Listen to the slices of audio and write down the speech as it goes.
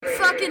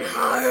fucking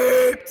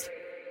hyped.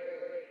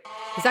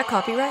 Is that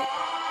copyright?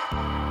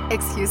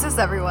 Excuse us,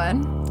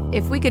 everyone.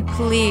 If we could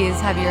please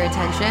have your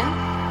attention.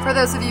 For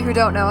those of you who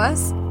don't know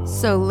us.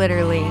 So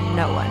literally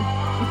no one.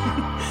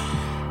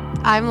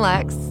 I'm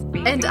Lex.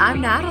 And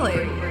I'm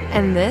Natalie.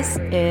 And this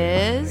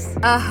is...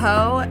 A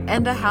Hoe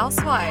and a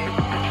Housewife.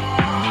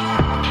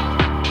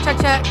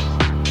 Check, check.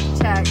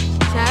 Check.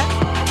 Check.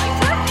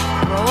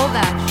 Roll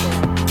that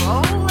shit.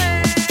 Roll it.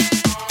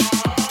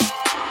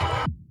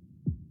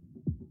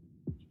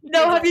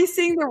 No, have you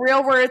seen the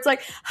reel where it's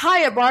like,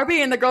 hiya,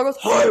 Barbie, and the girl goes,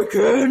 hi,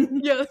 Ken.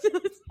 Yes.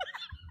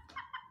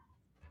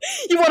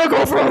 You want to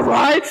go for a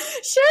ride?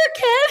 Sure,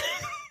 Ken.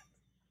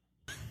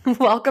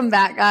 Welcome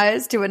back,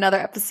 guys, to another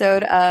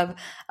episode of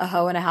A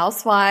Hoe and a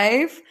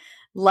Housewife.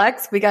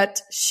 Lex, we got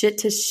shit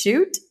to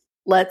shoot.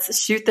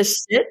 Let's shoot the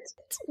shit.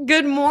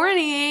 Good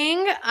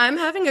morning. I'm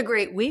having a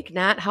great week,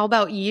 Nat. How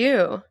about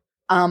you?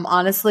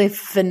 Honestly,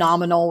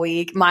 phenomenal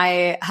week.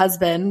 My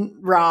husband,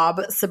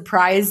 Rob,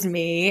 surprised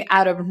me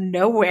out of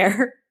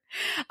nowhere.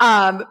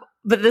 But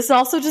this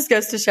also just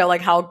goes to show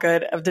like how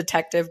good of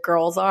detective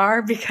girls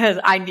are, because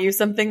I knew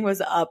something was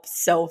up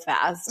so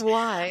fast.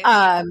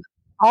 Why?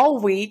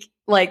 All week,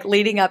 like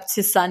leading up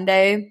to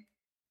Sunday,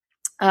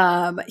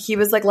 he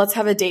was like, let's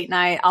have a date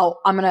night.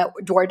 I'm going to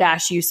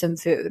DoorDash you some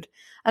food.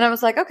 And I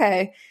was like,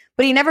 okay.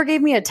 But he never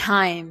gave me a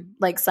time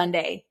like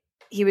Sunday.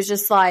 He was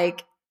just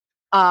like,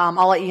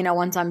 I'll let you know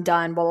once I'm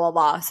done, blah, blah,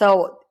 blah.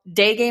 So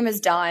day game is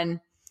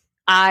done.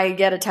 I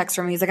get a text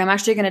from him. He's like, I'm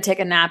actually going to take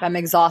a nap. I'm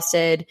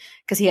exhausted,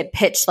 because he had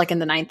pitched like in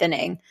the 9th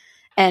inning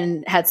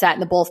and had sat in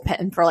the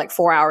bullpen for like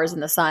 4 hours in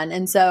the sun.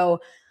 And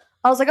so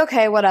I was like,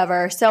 okay,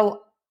 whatever.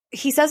 So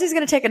he says he's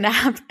going to take a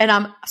nap, and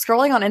I'm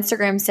scrolling on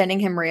Instagram, sending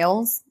him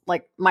reels.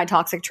 Like, my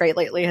toxic trait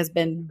lately has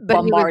been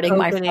bombarding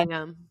my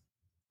phone.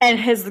 And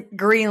his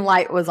green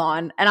light was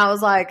on. And I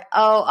was like,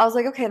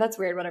 okay, that's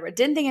weird, whatever.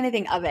 Didn't think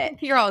anything of it.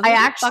 You're all,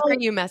 fuck are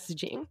you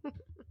messaging?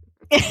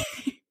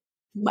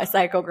 My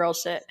psycho girl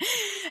shit.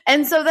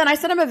 And so then I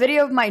sent him a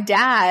video of my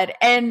dad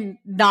and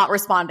not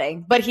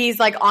responding. But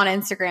he's like on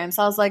Instagram.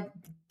 So I was like,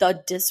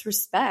 the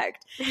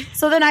disrespect.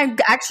 So then I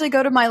actually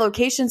go to my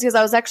locations, because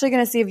I was actually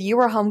going to see if you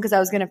were home, because I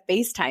was going to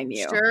FaceTime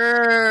you.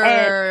 Sure.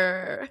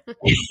 And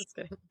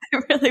it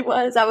really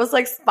was. I was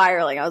like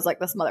spiraling. I was like,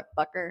 this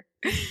motherfucker.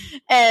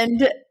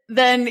 And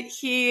then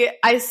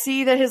I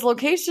see that his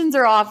locations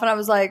are off, and I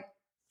was like,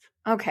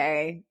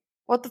 okay,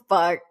 what the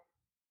fuck?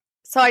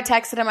 So I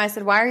texted him. I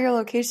said, why are your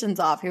locations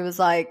off? He was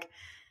like,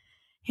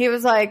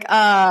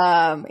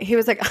 I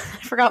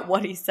forgot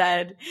what he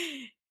said.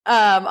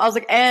 I was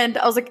like, I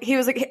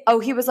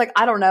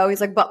don't know.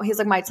 He's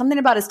like, something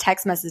about his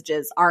text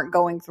messages aren't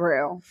going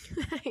through.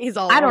 He's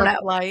all, I don't know.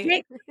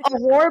 Light. A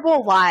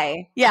horrible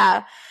lie.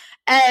 Yeah.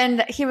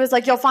 And he was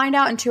like, you'll find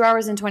out in 2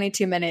 hours and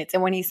 22 minutes.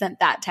 And when he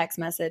sent that text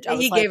message, I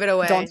was like, gave it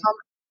away. Don't tell me.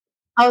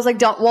 I was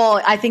like,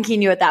 I think he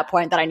knew at that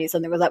point that I knew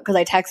something was up, because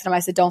I texted him. I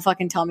said, don't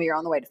fucking tell me you're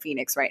on the way to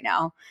Phoenix right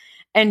now.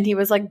 And he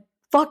was like,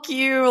 fuck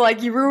you.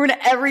 Like, you ruined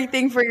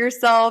everything for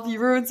yourself. You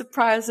ruined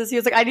surprises. He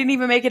was like, I didn't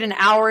even make it an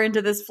hour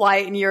into this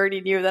flight, and you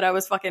already knew that I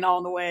was fucking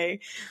on the way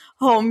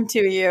home to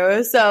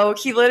you. So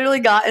he literally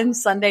got in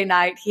Sunday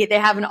night. They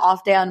have an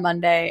off day on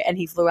Monday, and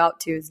he flew out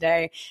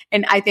Tuesday.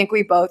 And I think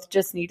we both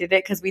just needed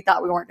it, because we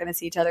thought we weren't going to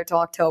see each other till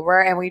October,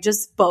 and we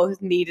just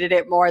both needed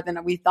it more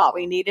than we thought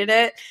we needed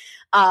it.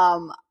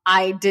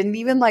 I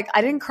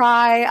didn't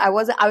cry. I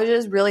was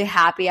just really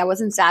happy. I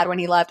wasn't sad when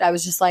he left. I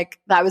was just like,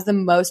 that was the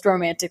most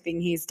romantic thing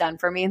he's done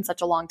for me in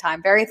such a long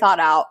time. Very thought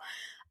out.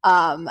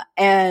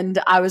 And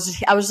I was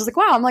just like,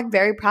 wow, I'm like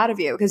very proud of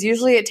you. Cause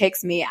usually it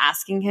takes me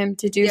asking him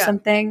to do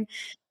something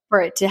for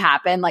it to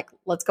happen. Like,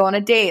 let's go on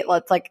a date.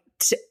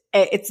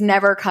 It's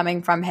never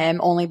coming from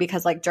him, only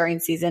because like during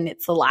season,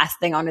 it's the last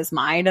thing on his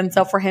mind. And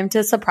so for him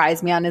to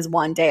surprise me on his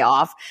one day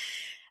off,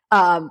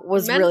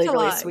 was really,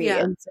 really sweet.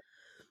 Yeah. And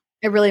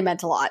it really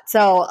meant a lot.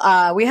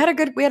 So we had a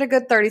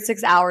good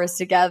 36 hours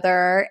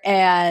together,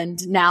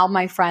 and now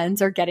my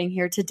friends are getting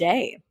here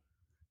today.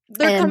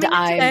 They're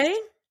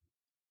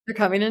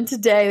coming in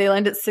today. They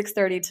land at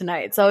 6:30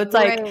 tonight. So it's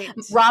like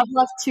Rob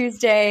left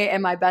Tuesday,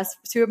 and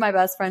two of my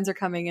best friends are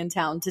coming in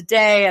town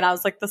today. And I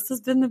was like, this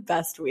has been the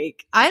best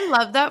week. I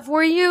love that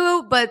for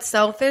you, but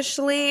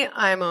selfishly,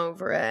 I'm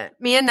over it.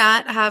 Me and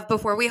Nat have,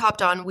 before we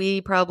hopped on,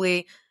 we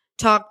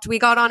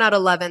got on at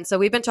 11. So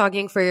we've been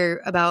talking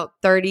for about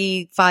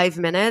 35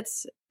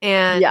 minutes,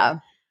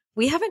 and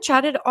we haven't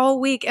chatted all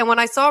week. And when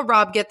I saw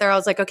Rob get there, I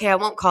was like, okay, I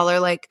won't call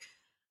her. Like,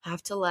 I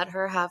have to let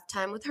her have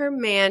time with her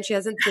man. She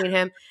hasn't seen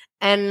him.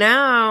 And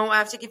now I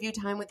have to give you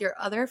time with your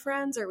other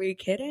friends. Are we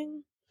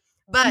kidding?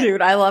 But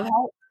dude, I love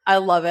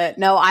it.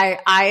 No,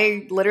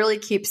 I literally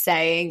keep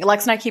saying,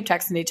 Lex and I keep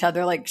texting each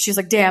other. Like, she's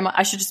like, damn,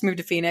 I should just move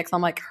to Phoenix.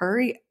 I'm like,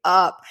 hurry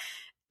up.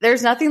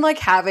 There's nothing like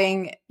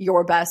having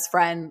your best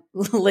friend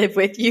live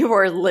with you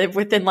or live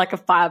within like a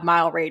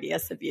 5-mile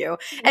radius of you.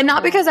 And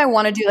not because I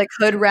want to do like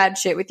hood rad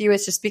shit with you.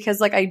 It's just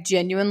because like I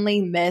genuinely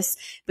miss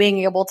being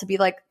able to be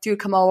like, dude,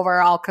 come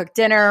over, I'll cook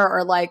dinner,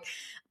 or like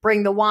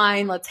bring the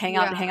wine, let's hang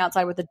out and hang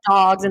outside with the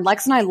dogs. And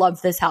Lex and I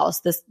love this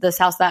house, this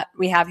house that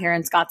we have here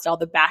in Scottsdale,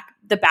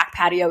 the back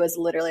patio is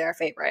literally our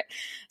favorite.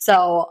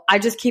 So I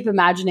just keep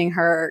imagining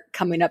her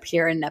coming up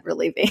here and never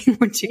leaving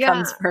when she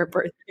comes for her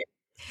birthday.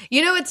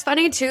 You know, it's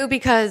funny too,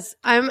 because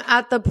I'm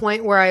at the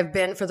point where I've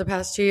been for the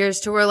past 2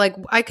 years to where like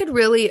I could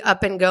really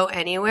up and go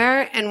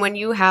anywhere. And when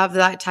you have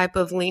that type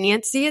of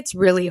leniency, it's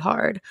really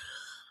hard.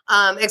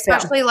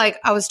 Especially like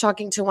I was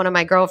talking to one of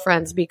my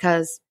girlfriends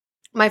because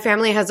my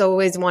family has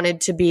always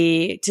wanted to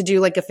do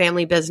like a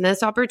family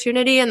business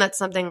opportunity. And that's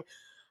something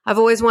I've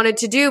always wanted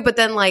to do. But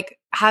then like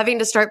having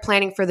to start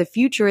planning for the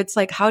future, it's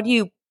like, how do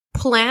you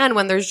plan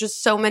when there's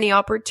just so many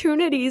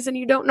opportunities and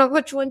you don't know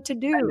which one to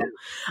do?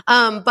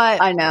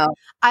 But I know.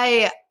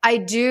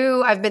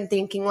 I've been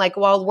thinking like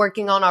while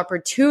working on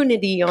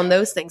opportunity on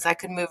those things, I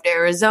could move to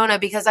Arizona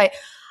because I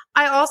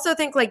also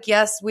think like,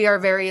 yes, we are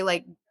very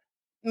like,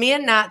 me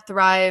and Nat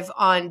thrive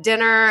on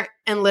dinner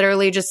and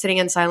literally just sitting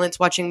in silence,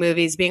 watching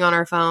movies, being on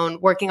our phone,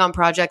 working on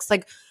projects.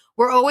 Like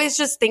we're always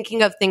just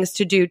thinking of things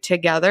to do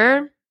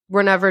together.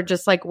 We're never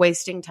just like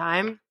wasting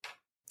time.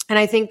 And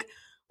I think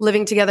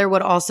living together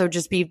would also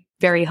just be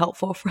very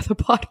helpful for the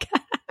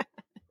podcast.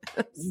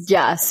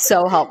 Yeah,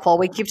 so helpful.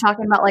 We keep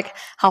talking about like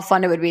how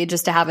fun it would be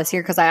just to have us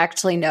here because I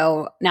actually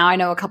know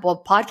a couple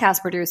of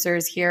podcast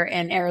producers here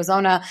in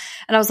Arizona.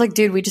 And I was like,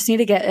 dude, we just need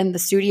to get in the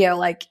studio.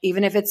 Like,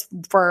 even if it's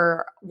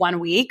for 1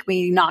 week,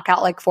 we knock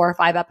out like 4 or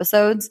 5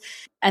 episodes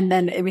and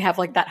then we have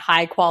like that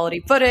high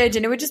quality footage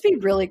and it would just be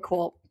really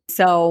cool.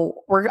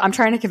 So I'm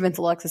trying to convince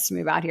Alexis to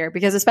move out here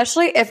because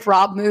especially if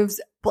Rob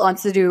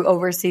wants to do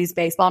overseas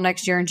baseball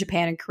next year in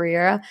Japan and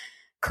Korea,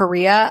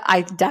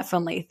 I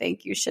definitely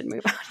think you should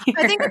move out here.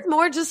 I think it's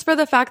more just for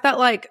the fact that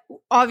like,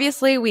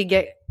 obviously we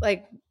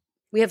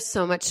have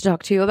so much to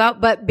talk to you about,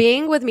 but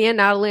being with me and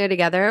Natalie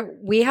together,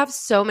 we have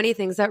so many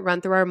things that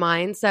run through our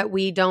minds that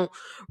we don't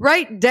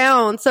write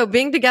down. So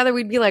being together,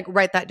 we'd be like,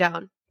 write that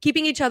down,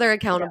 keeping each other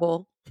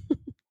accountable. Yeah.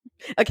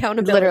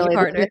 Accountability literally,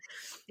 partner.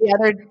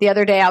 The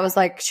other day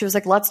she was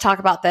like, let's talk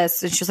about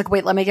this. And she was like,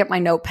 wait, let me get my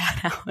notepad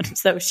out.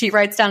 So she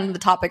writes down the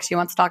topics she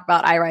wants to talk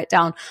about. I write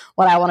down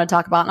what I want to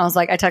talk about. And I was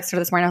like, I texted her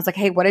this morning. I was like,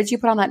 hey, what did you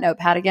put on that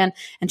notepad again?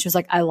 And she was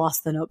like, I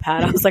lost the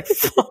notepad. I was like,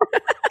 fuck.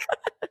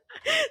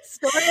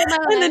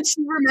 And then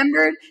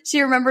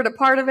she remembered a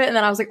part of it. And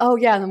then I was like, oh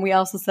yeah. And then we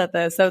also said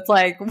this. So it's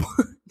like,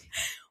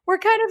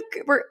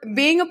 we're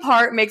being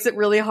apart makes it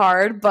really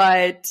hard,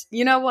 but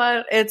you know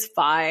what? It's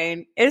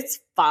fine. It's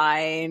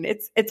fine.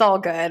 It's all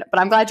good. But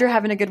I'm glad you're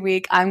having a good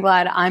week. I'm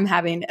glad I'm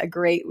having a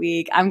great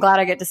week. I'm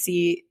glad I get to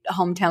see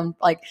hometown,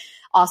 like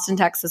Austin,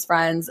 Texas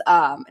friends.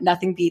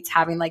 Nothing beats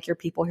having like your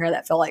people here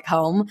that feel like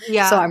home.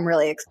 Yeah. So I'm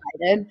really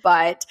excited,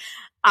 but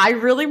I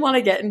really want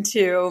to get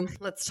into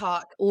Let's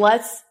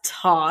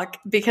talk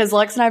because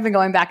Lex and I have been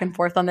going back and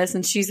forth on this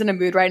and she's in a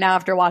mood right now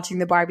after watching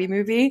the Barbie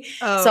movie.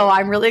 Oh. So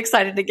I'm really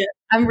excited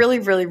I'm really,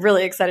 really,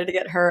 really excited to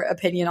get her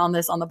opinion on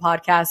this on the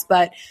podcast.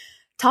 But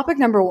topic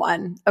number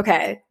 1.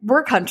 Okay.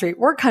 We're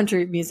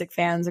country music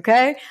fans.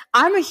 Okay.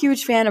 I'm a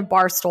huge fan of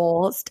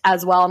Barstool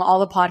as well. And all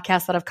the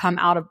podcasts that have come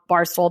out of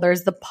Barstool.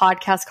 There's the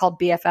podcast called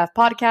BFF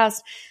Podcast.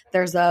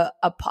 There's the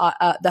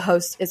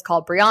host is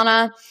called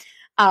Brianna.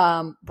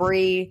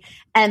 Brie,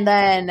 and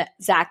then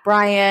Zach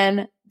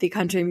Bryan, the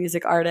country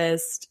music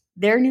artist,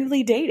 they're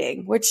newly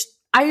dating, which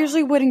I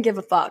usually wouldn't give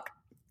a fuck.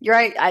 You're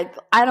right.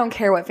 I don't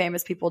care what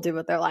famous people do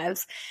with their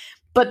lives.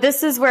 But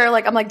this is where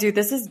like, I'm like, dude,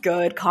 this is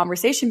good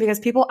conversation because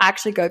people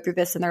actually go through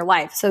this in their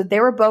life. So they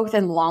were both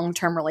in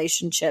long-term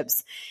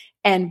relationships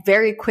and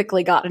very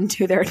quickly got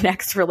into their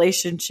next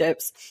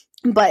relationships.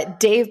 But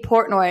Dave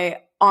Portnoy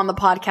on the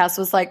podcast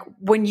was like,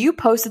 when you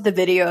posted the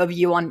video of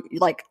you on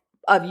like,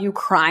 of you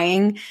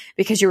crying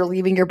because you were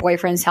leaving your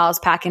boyfriend's house,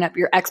 packing up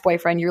your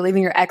ex-boyfriend, you're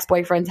leaving your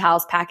ex-boyfriend's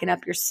house, packing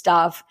up your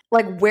stuff.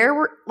 Like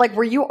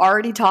were you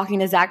already talking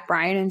to Zach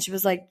Bryan? And she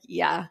was like,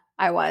 yeah,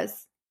 I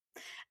was.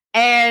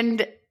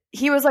 And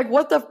he was like,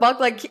 what the fuck?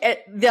 Like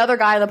the other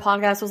guy on the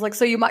podcast was like,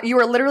 so you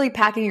were literally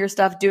packing your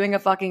stuff, doing a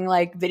fucking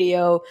like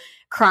video,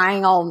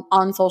 crying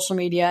on social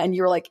media. And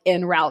you were like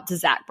en route to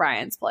Zach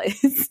Bryan's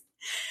place.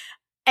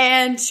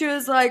 And she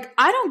was like,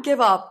 I don't give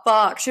a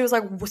fuck. She was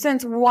like,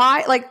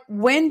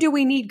 when do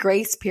we need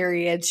grace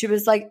periods? She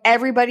was like,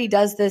 everybody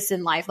does this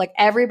in life. Like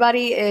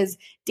everybody is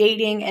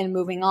dating and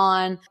moving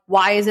on.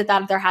 Why is it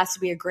that there has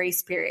to be a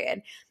grace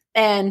period?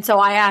 And so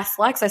I asked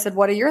Lex, I said,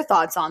 what are your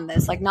thoughts on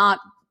this? Like not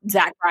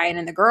Zach Bryan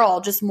and the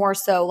girl, just more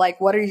so like,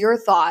 what are your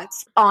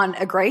thoughts on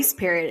a grace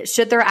period?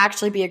 Should there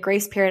actually be a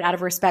grace period out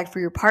of respect for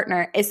your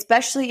partner,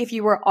 especially if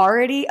you were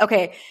already,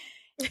 okay,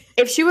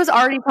 if she was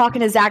already talking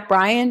to Zach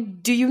Bryan,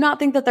 do you not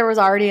think that there was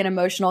already an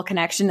emotional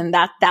connection and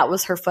that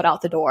was her foot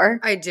out the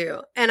door? I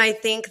do. And I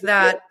think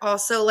that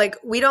also like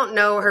we don't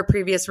know her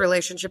previous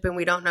relationship and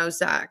we don't know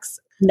Zach's.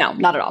 No,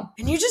 not at all.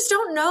 And you just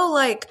don't know,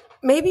 like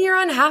maybe you're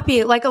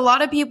unhappy. Like a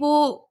lot of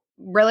people,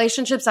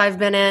 relationships I've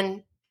been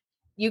in,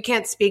 you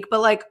can't speak,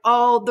 but like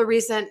all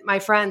the my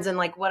friends and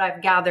like what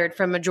I've gathered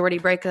from majority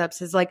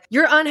breakups is like,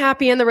 you're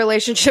unhappy in the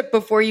relationship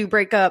before you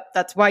break up.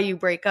 That's why you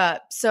break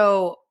up.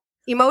 So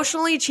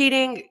Emotionally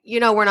cheating,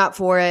 we're not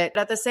for it.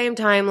 At the same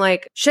time,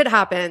 like, shit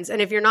happens.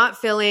 And if you're not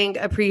feeling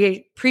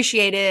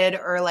appreciated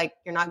or like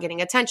you're not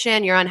getting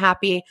attention, you're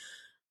unhappy.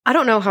 I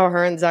don't know how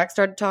her and Zach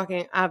started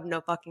talking. I have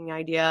no fucking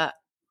idea.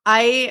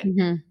 I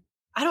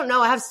don't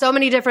know. I have so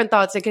many different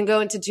thoughts. It can go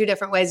into two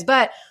different ways.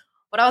 But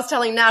what I was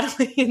telling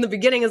Natalie in the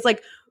beginning is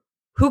like,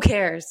 who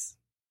cares?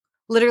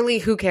 Literally,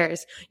 who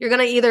cares? You're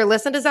going to either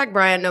listen to Zach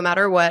Bryan no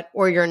matter what,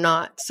 or you're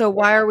not. So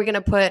why are we going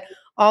to put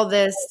all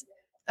this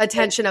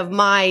attention of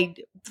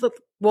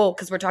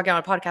because we're talking on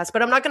a podcast,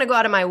 but I'm not going to go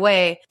out of my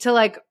way to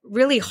like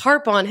really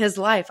harp on his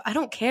life. I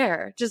don't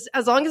care. Just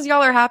as long as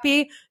y'all are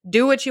happy,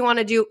 do what you want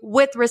to do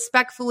with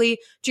respectfully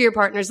to your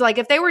partners. Like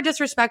if they were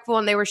disrespectful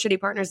and they were shitty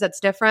partners,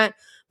 that's different.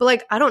 But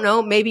like, I don't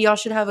know, maybe y'all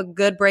should have a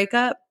good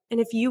breakup. And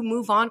if you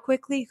move on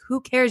quickly,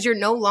 who cares? You're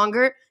no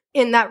longer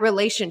in that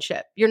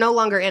relationship. You're no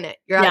longer in it.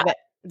 You're out of it.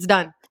 It's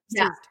done.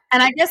 Yeah.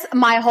 And I guess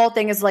my whole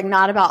thing is like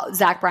not about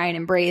Zach Bryan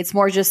and Brie. It's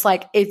more just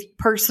like if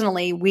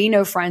personally we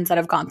know friends that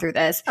have gone through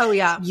this. Oh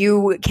yeah.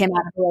 You came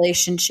out of a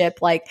relationship.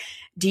 Like,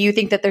 do you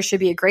think that there should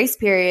be a grace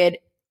period?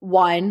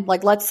 One,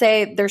 like let's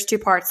say there's two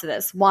parts to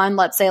this. One,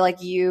 let's say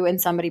like you and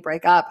somebody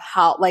break up.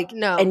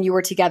 No. And you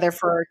were together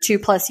for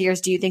 2+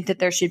 years. Do you think that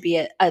there should be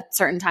a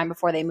certain time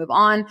before they move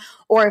on?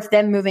 Or if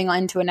them moving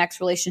on to a next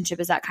relationship,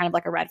 is that kind of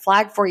like a red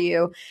flag for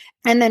you?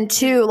 And then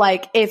two,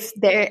 like if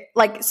they're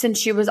like, since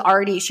she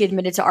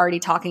admitted to already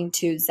talking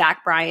to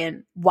Zach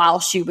Bryan while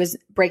she was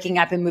breaking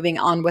up and moving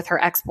out with her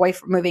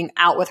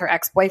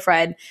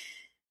ex-boyfriend,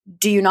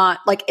 do you not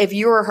like if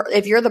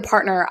you're the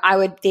partner, I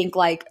would think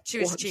like she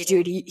was cheating.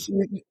 Dude,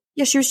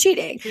 she was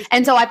cheating.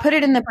 And so I put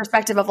it in the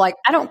perspective of like,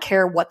 I don't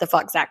care what the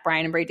fuck Zach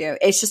Bryan and Brie do.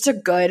 It's a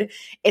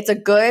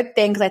good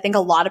thing because I think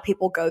a lot of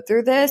people go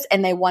through this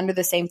and they wonder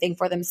the same thing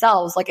for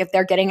themselves. Like if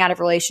they're getting out of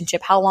a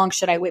relationship, how long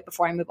should I wait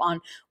before I move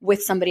on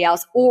with somebody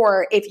else?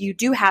 Or if you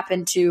do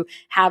happen to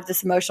have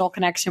this emotional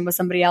connection with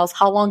somebody else,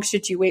 how long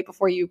should you wait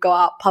before you go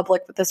out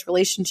public with this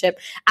relationship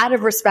out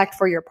of respect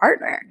for your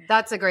partner?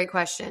 That's a great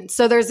question.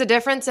 So there's a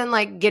difference in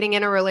like getting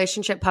in a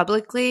relationship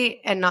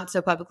publicly and not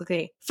so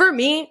publicly. For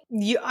me,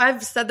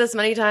 I've said this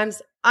many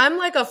times. I'm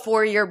like a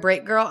 4-year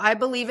break girl. I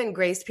believe in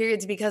grace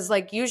periods because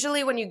like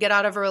usually when you get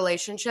out of a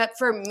relationship,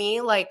 for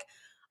me, like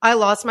I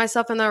lost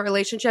myself in that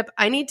relationship.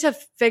 I need to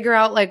figure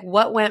out like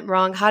what went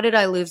wrong. How did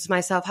I lose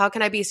myself? How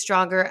can I be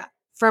stronger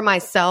for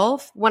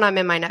myself when I'm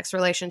in my next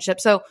relationship?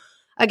 So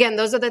again,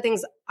 those are the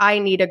things I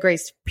need a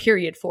grace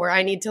period for.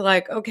 I need to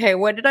like, okay,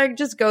 what did I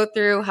just go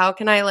through? How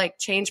can I like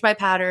change my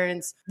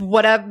patterns?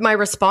 Whatever my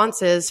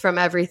response is from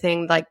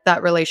everything like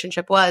that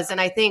relationship was.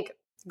 And I think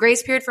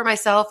grace period for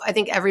myself, I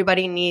think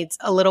everybody needs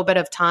a little bit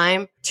of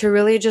time to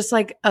really just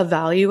like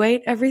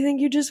evaluate everything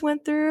you just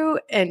went through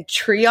and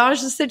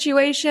triage the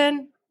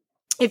situation.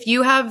 If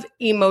you have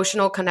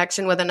emotional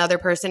connection with another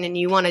person and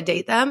you want to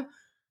date them,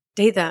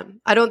 date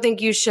them. I don't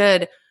think you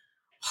should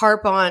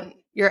harp on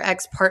your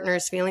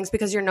ex-partner's feelings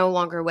because you're no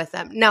longer with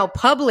them. Now,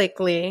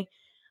 publicly,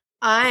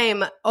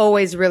 I'm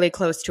always really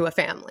close to a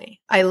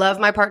family. I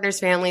love my partner's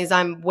families.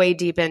 I'm way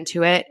deep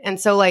into it. And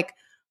so like,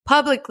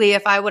 publicly,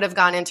 if I would have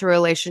gone into a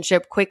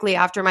relationship quickly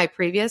after my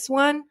previous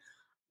one,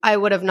 I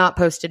would have not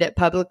posted it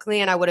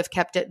publicly and I would have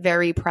kept it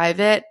very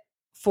private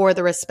for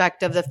the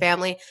respect of the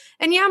family.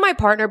 And yeah, my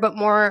partner, but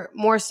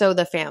more so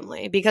the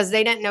family because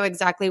they didn't know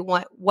exactly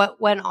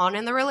what went on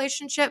in the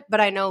relationship.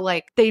 But I know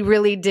like they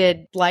really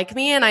did like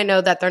me and I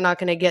know that they're not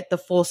going to get the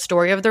full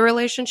story of the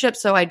relationship.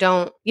 So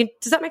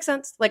does that make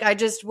sense? Like I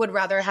just would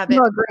rather have it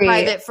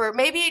private for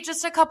maybe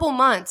just a couple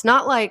months,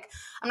 not like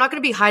I'm not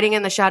going to be hiding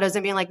in the shadows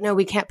and being like, no,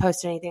 we can't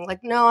post anything.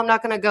 Like, no, I'm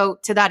not going to go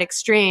to that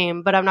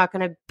extreme, but I'm not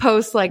going to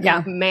post like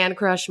Man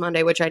Crush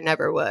Monday, which I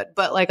never would.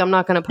 But like, I'm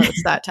not going to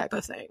post that type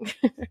of thing.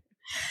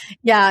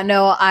 Yeah,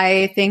 no,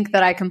 I think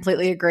that I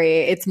completely agree.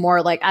 It's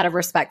more like out of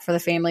respect for the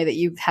family that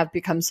you have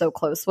become so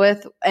close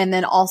with. And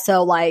then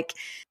also like,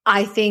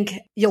 I think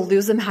you'll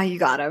lose them how you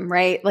got them,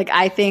 right? Like,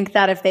 I think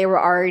that if they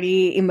were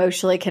already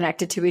emotionally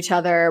connected to each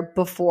other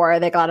before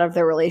they got out of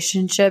their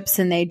relationships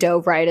and they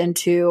dove right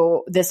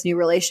into this new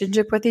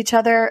relationship with each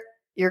other,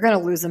 you're going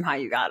to lose them how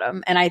you got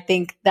them. And I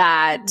think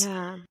that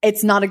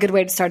it's not a good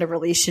way to start a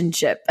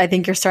relationship. I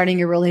think you're starting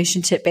your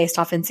relationship based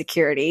off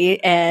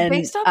insecurity and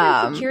based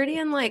off insecurity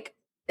and like,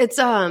 it's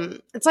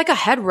like a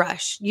head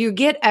rush. You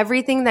get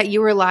everything that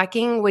you were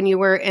lacking when you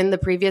were in the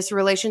previous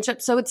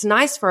relationship. So it's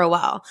nice for a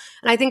while.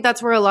 And I think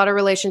that's where a lot of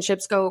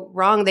relationships go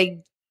wrong.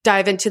 They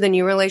dive into the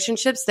new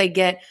relationships. They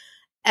get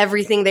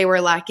everything they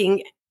were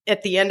lacking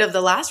at the end of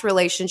the last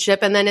relationship.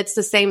 And then it's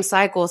the same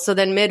cycle. So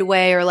then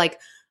midway or like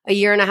a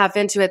year and a half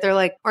into it, they're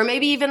like, or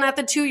maybe even at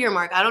the 2-year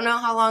mark. I don't know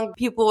how long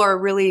people are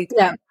really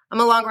I'm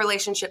a long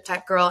relationship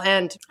type girl.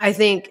 And I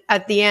think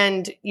at the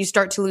end, you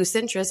start to lose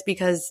interest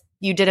because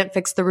you didn't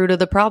fix the root of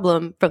the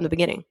problem from the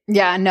beginning.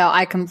 Yeah, no,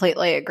 I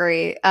completely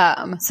agree.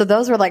 So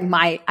those were like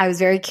I was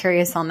very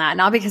curious on that,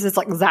 not because it's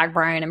like Zach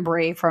Bryan and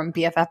Brie from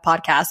BFF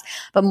podcast,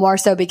 but more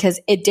so because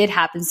it did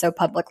happen so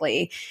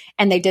publicly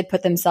and they did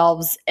put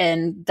themselves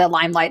in the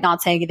limelight,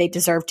 not saying they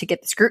deserve to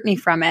get the scrutiny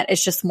from it.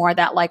 It's just more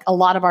that like a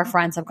lot of our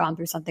friends have gone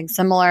through something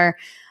similar.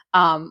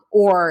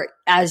 Or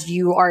as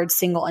you are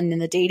single and in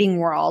the dating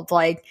world,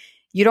 like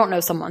you don't know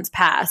someone's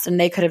past and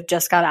they could have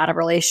just got out of a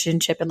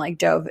relationship and like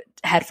dove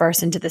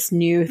headfirst into this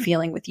new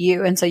feeling with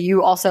you. And so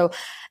you also,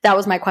 that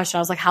was my question.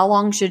 I was like, how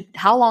long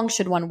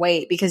should one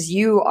wait? Because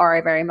you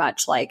are very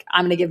much like,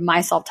 I'm going to give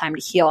myself time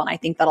to heal. And I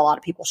think that a lot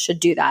of people should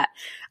do that.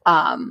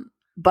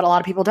 But a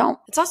lot of people don't.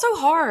 It's also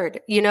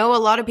hard. You know, a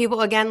lot of people,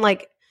 again,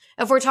 like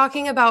if we're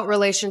talking about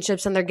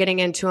relationships and they're getting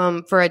into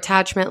them for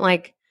attachment,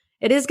 like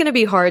it is going to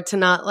be hard to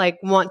not like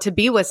want to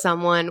be with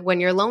someone when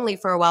you're lonely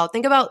for a while.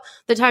 Think about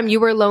the time you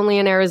were lonely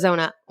in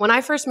Arizona. When I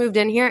first moved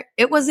in here,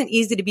 it wasn't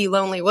easy to be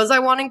lonely. Was I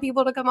wanting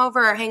people to come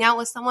over or hang out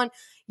with someone?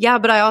 Yeah,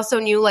 but I also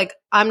knew like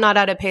I'm not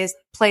at a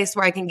place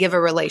where I can give a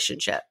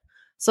relationship.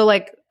 So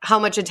like how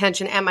much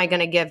attention am I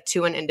going to give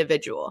to an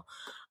individual?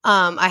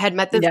 I had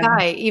met this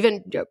guy,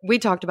 even we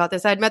talked about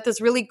this. I had met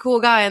this really cool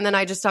guy and then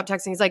I just stopped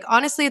texting. He's like,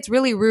 honestly, it's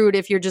really rude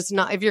if you're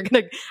going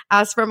to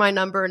ask for my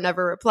number and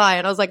never reply.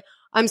 And I was like,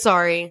 I'm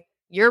sorry.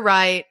 You're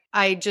right.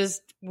 I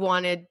just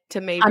wanted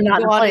to maybe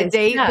go on a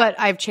date, but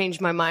I've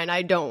changed my mind.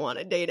 I don't want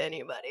to date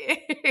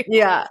anybody.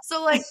 Yeah.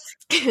 So like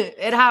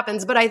it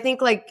happens, but I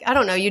think like, I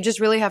don't know, you just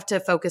really have to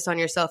focus on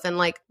yourself and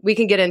like, we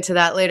can get into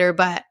that later,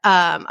 but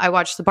I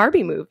watched the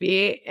Barbie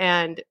movie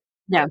and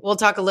we'll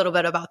talk a little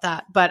bit about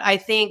that. But I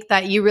think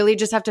that you really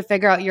just have to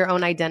figure out your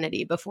own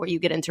identity before you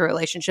get into a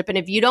relationship. And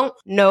if you don't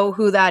know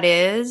who that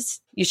is,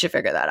 you should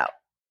figure that out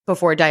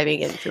before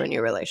diving into a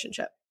new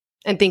relationship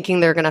and thinking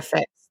they're going to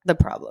fix the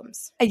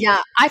problems.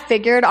 Yeah, I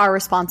figured our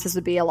responses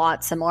would be a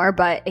lot similar,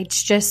 but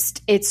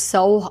it's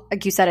so,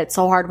 like you said, it's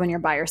so hard when you're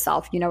by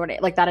yourself. You know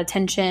what, like that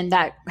attention,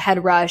 that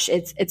head rush,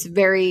 it's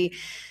very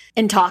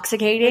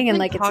intoxicating and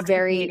like it's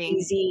very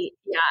easy.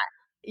 Yeah.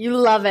 You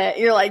love it.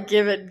 You're like,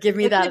 give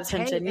me that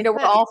attention. You know,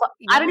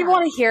 I don't even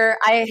want to hear,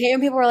 I hate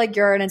when people are like,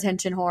 you're an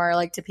attention whore,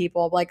 like to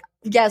people. Like,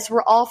 yes,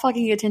 we're all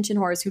fucking attention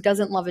whores. Who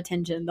doesn't love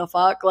attention? The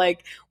fuck?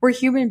 Like, we're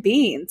human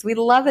beings. We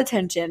love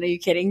attention. Are you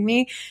kidding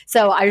me?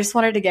 So I just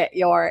wanted to get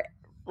your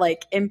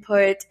like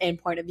input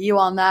and point of view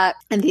on that.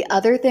 And the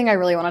other thing I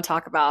really want to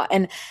talk about,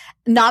 and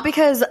not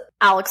because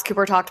Alex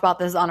Cooper talked about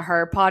this on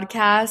her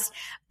podcast,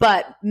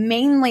 but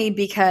mainly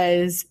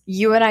because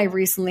you and I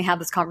recently had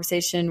this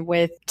conversation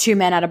with two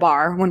men at a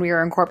bar when we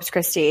were in Corpus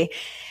Christi.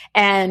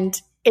 And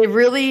it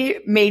really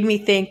made me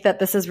think that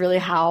this is really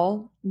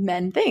how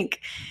men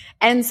think.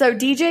 And so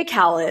DJ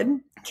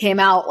Khaled came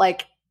out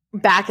like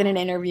back in an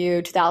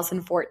interview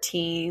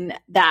 2014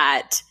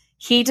 that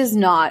he does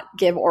not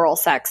give oral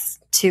sex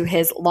to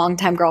his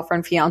longtime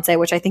girlfriend, fiance,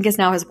 which I think is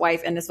now his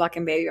wife and his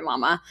fucking baby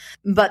mama.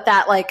 But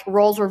that like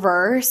roles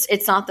reversed.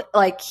 It's not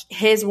like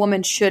his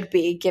woman should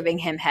be giving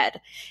him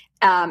head.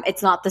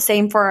 It's not the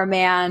same for a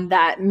man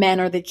that men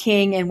are the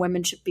king and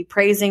women should be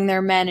praising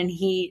their men. And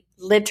he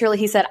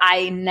said,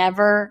 I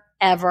never,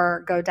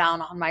 ever go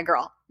down on my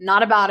girl.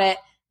 Not about it.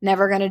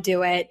 Never going to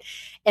do it.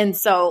 And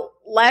so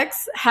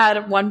Lex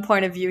had one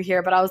point of view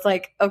here, but I was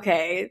like,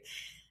 okay,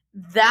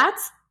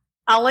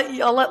 I'll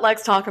let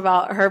Lex talk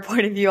about her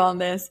point of view on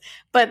this,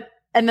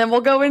 and then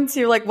we'll go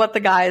into like what the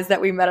guys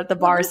that we met at the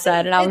bar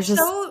said. And I was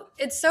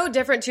it's so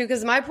different too,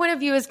 because my point of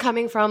view is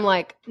coming from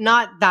like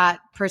not that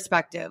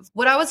perspective.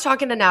 What I was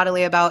talking to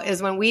Natalie about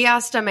is when we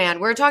asked a man,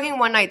 we're talking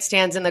one night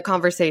stands in the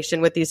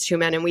conversation with these two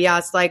men, and we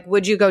asked like,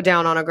 would you go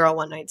down on a girl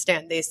one night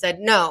stand? They said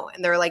no,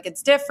 and they're like,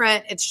 it's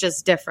different. It's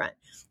just different.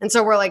 And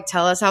so we're like,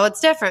 tell us how it's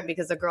different,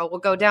 because a girl will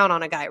go down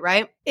on a guy,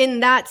 right? In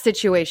that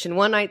situation,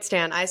 one night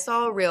stand, I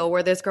saw a reel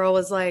where this girl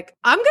was like,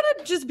 I'm going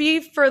to just be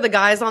for the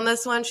guys on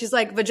this one. She's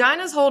like,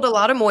 vaginas hold a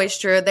lot of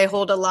moisture. They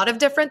hold a lot of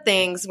different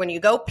things. When you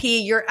go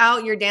pee, you're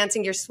out, you're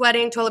dancing, you're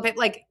sweating, toilet paper.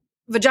 Like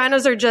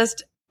vaginas are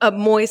just a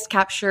moist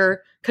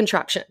capture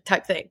contraction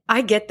type thing.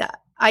 I get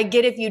that. I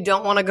get if you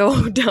don't want to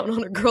go down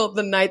on a girl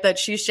the night that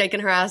she's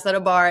shaking her ass at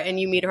a bar and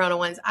you meet her on a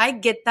Wednesday. I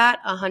get that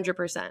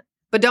 100%.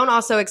 But don't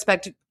also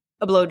expect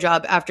a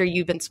blowjob after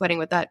you've been sweating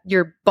with that,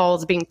 your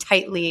balls being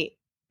tightly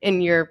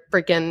in your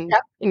freaking,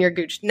 in your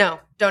gooch. No,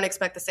 don't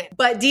expect the same.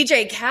 But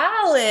DJ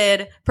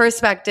Khaled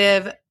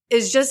perspective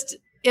is just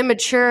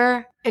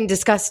immature and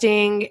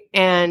disgusting.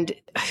 And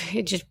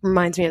it just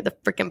reminds me of the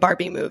freaking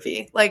Barbie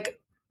movie. Like,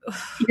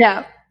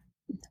 yeah.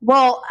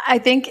 Well, I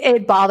think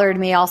it bothered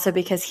me also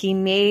because he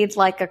made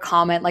like a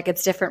comment, like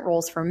it's different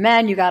rules for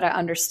men. You got to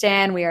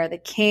understand we are the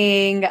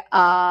king.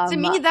 To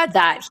me,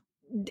 that's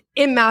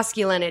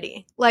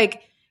emasculinity.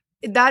 Like,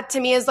 that to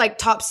me is like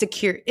top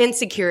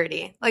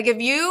insecurity. Like if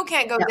you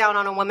can't go down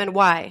on a woman,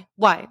 why?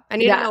 I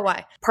need to know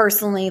why.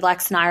 Personally,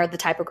 Lex and I are the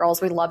type of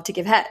girls we love to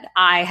give head.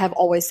 I have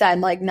always said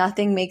like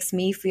nothing makes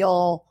me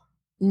feel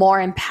more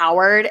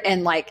empowered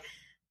and like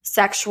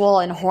sexual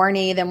and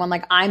horny than when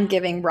like I'm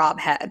giving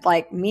Rob head.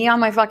 Like me on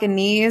my fucking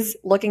knees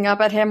looking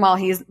up at him while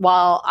he's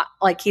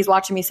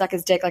watching me suck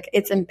his dick. Like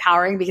it's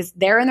empowering because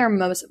they're in their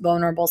most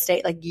vulnerable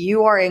state. Like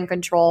you are in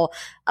control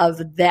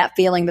of that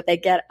feeling that they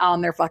get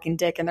on their fucking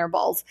dick and their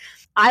balls.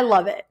 I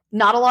love it.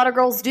 Not a lot of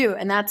girls do,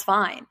 and that's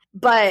fine.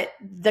 But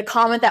the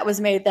comment that was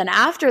made then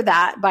after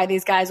that by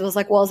these guys was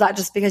like, well, is that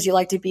just because you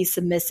like to be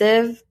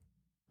submissive?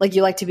 like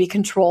you like to be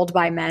controlled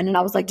by men. And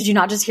I was like, did you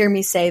not just hear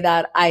me say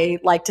that I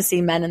like to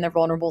see men in their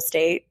vulnerable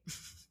state?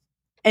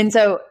 And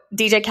so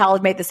DJ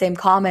Khaled made the same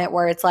comment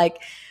where it's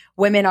like,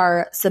 women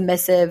are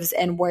submissives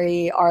and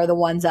we are the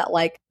ones that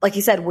like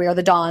you said, we're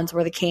the dons,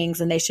 we're the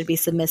kings, and they should be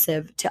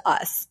submissive to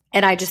us.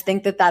 And I just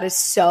think that that is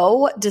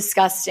so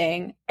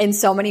disgusting in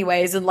so many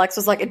ways. And Lex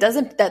was like,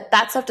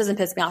 that stuff doesn't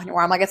piss me off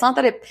anymore. I'm like, it's not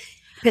that it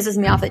pisses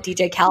me off that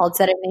DJ Khaled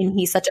said it and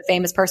he's such a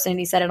famous person and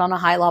he said it on a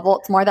high level.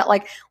 It's more that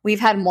like we've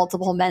had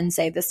multiple men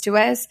say this to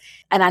us.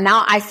 And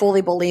I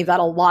fully believe that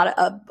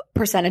a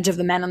percentage of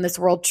the men in this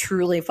world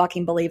truly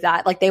fucking believe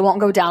that. Like they won't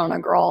go down on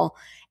a girl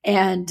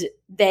and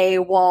they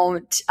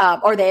won't,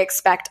 or they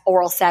expect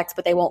oral sex,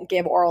 but they won't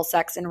give oral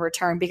sex in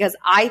return. Because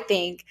I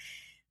think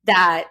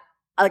that,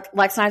 like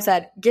Lex and I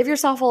said, give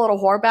yourself a little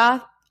whore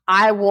bath.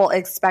 I will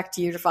expect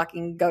you to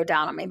fucking go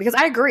down on me, because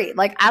I agree.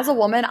 Like as a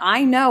woman,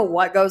 I know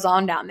what goes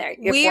on down there.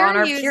 If we we're on are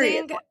our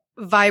using period.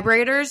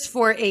 vibrators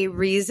for a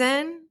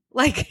reason,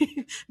 like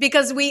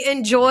because we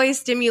enjoy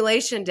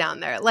stimulation down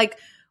there. Like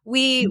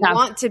we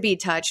want to be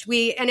touched.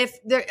 And if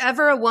there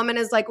ever a woman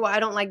is like, well, I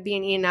don't like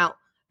being eaten out,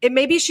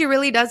 maybe she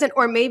really doesn't,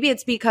 or maybe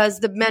it's because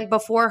the men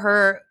before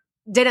her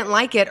didn't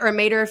like it or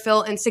made her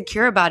feel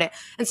insecure about it.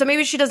 And so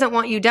maybe she doesn't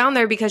want you down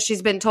there because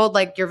she's been told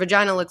like your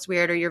vagina looks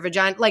weird or your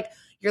vagina, like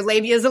your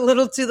labia is a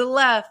little to the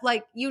left.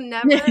 Like you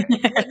never,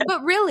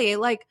 but really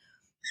like,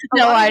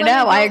 no, I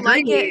know. I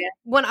agree. Like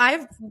when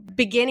I've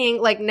beginning,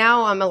 like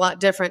now I'm a lot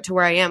different to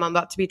where I am. I'm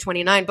about to be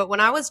 29. But when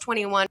I was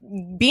 21,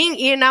 being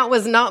eaten out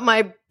was not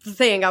my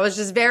thing. I was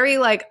just very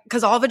like,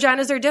 because all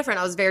vaginas are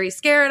different. I was very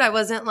scared. I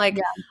wasn't like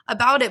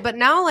about it. But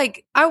now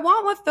like I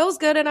want what feels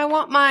good, and I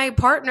want my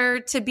partner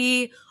to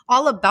be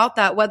all about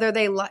that, whether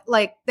they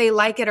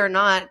like it or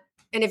not.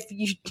 And if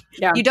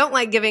you don't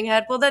like giving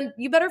head, well then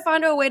you better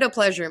find a way to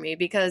pleasure me,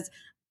 because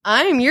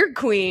I'm your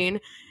queen.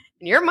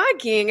 You're my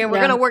king, and we're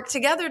going to work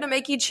together to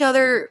make each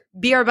other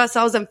be our best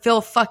selves and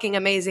feel fucking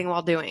amazing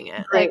while doing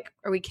it. Right. Like,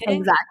 are we kidding?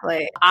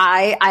 Exactly.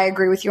 I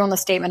agree with you on the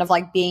statement of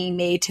like being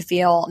made to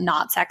feel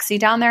not sexy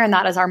down there. And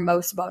that is our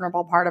most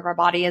vulnerable part of our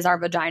body, is our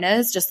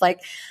vaginas. Just like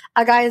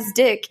a guy's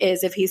dick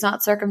is if he's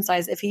not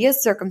circumcised, if he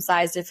is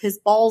circumcised, if his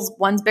balls,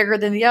 one's bigger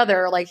than the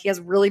other, like he has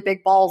really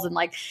big balls, and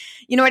like,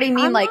 you know what I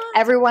mean?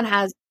 Everyone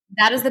has,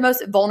 that is the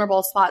most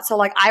vulnerable spot. So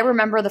like, I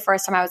remember the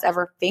first time I was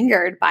ever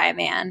fingered by a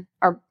man,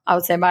 or I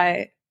would say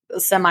by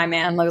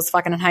semi-man. I was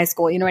fucking in high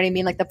school. You know what I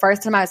mean? Like the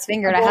first time I was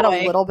fingered, I had a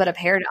little bit of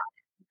hair down.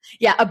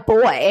 Yeah, a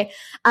boy.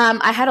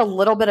 I had a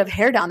little bit of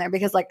hair down there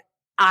because like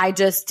I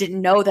just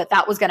didn't know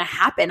that was going to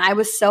happen. I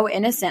was so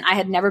innocent. I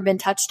had never been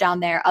touched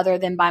down there other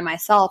than by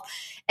myself.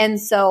 And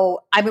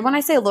so, I mean, when I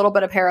say a little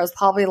bit of hair, it was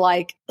probably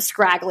like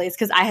scragglies,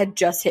 because I had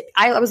just hit,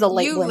 I was a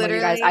late bloomer, you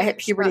guys. I hit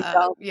puberty.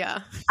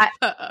 I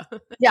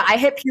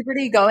hit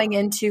puberty going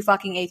into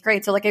fucking 8th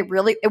grade. So like there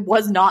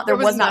was not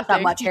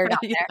that much hair down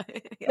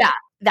there. Yeah.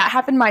 That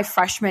happened my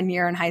freshman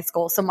year in high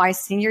school. So my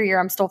senior year,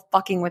 I'm still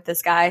fucking with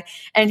this guy.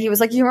 And he was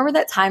like, you remember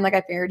that time like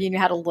I fingered you and you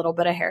had a little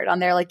bit of hair down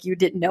there? Like you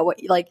didn't know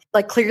what,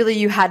 like clearly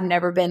you had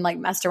never been like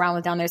messed around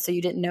with down there. So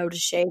you didn't know to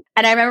shave.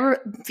 And I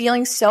remember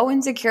feeling so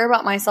insecure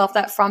about myself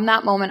that from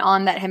that moment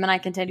on that him and I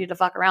continued to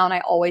fuck around, I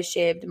always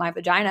shaved my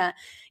vagina.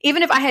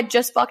 Even if I had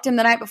just fucked him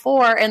the night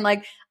before and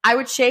like I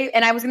would shave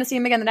and I was going to see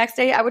him again the next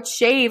day, I would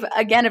shave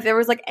again if there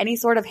was like any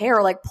sort of hair,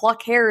 or like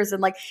pluck hairs.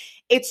 And like,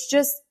 it's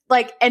just,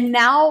 like, and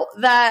now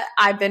that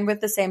I've been with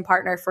the same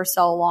partner for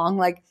so long,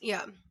 like,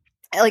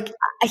 like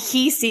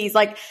he sees,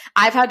 like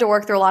I've had to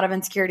work through a lot of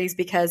insecurities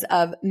because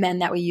of men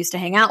that we used to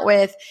hang out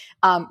with,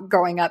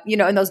 growing up, you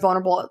know, in those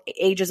vulnerable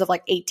ages of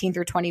like 18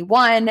 through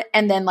 21.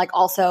 And then like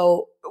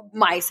also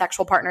my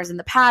sexual partners in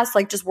the past,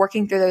 like just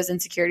working through those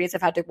insecurities.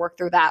 I've had to work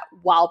through that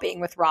while being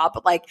with Rob.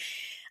 But like,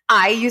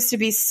 I used to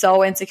be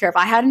so insecure. If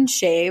I hadn't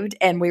shaved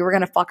and we were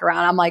going to fuck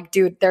around, I'm like,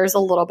 dude, there's a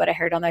little bit of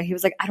hair down there. He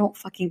was like, I don't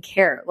fucking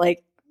care.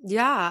 Like,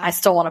 I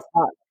still want to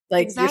fuck.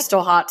 Like, you're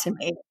still hot to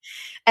me.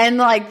 And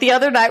like the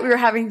other night we were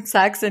having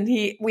sex, and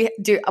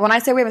when I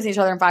say we haven't seen each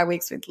other in 5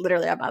 weeks, we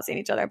literally have not seen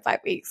each other in 5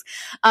 weeks.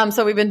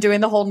 So we've been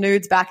doing the whole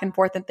nudes back and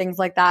forth and things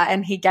like that.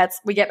 And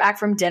we get back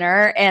from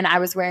dinner, and I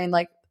was wearing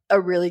like a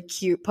really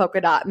cute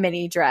polka dot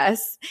mini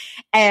dress.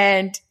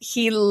 And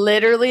he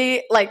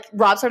literally, like,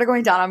 Rob started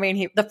going down on me.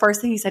 And the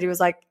first thing he said, he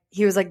was like,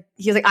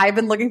 I've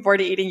been looking forward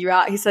to eating you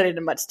out. He said it in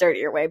a much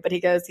dirtier way, but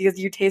he goes,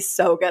 you taste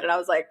so good. And I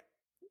was like,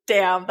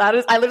 damn,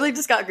 I literally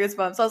just got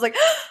goosebumps. So I was like,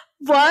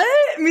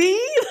 what? Me?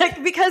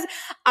 Like, because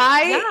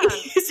I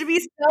used to be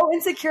so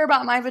insecure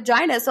about my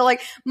vagina. So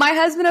like my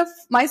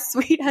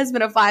sweet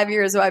husband of 5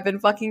 years, who I've been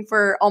fucking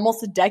for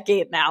almost a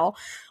decade now,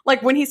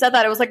 like when he said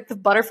that, it was like the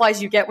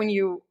butterflies you get when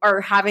you are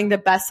having the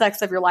best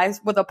sex of your life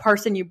with a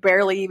person you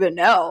barely even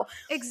know.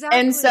 Exactly.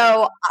 And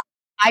so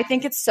I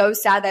think it's so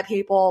sad that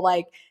people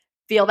like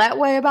feel that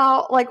way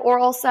about like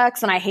oral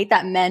sex. And I hate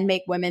that men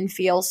make women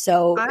feel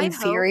so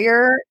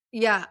inferior.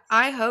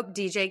 I hope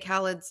DJ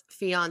Khaled's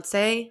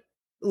fiance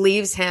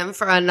leaves him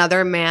for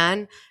another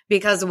man,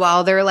 because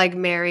while they're like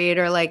married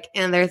or like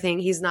in their thing,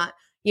 he's not,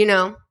 you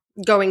know,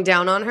 going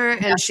down on her.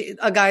 And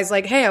a guy's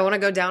like, hey, I want to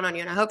go down on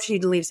you. And I hope she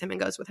leaves him and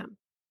goes with him.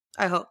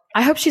 I hope.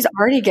 I hope she's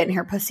already getting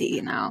her pussy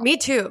eaten out. Me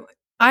too.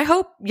 I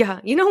hope, yeah.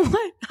 You know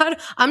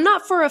what? I'm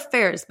not for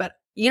affairs, but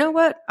you know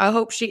what? I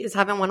hope she is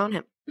having one on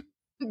him.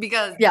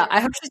 Because yeah, I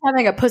hope she's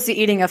having a pussy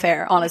eating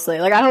affair, honestly.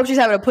 Like, I hope she's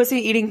having a pussy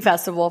eating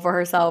festival for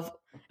herself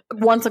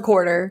once a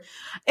quarter.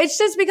 It's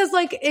just because,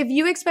 like, if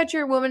you expect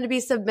your woman to be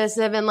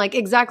submissive and, like,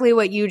 exactly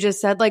what you just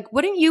said, like,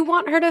 wouldn't you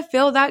want her to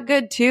feel that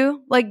good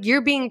too? Like,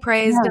 you're being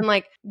praised and,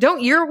 like,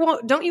 don't you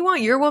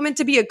want your woman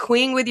to be a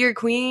queen with your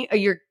queen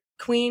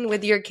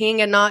with your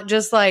king and not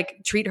just, like,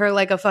 treat her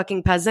like a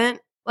fucking peasant?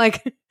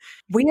 Like,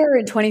 we are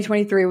in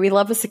 2023. We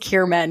love a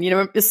secure man,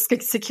 a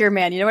secure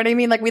man. You know what I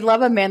mean? Like, we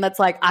love a man that's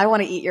like, I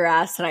want to eat your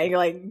ass tonight. You're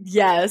like,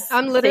 yes,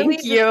 I'm literally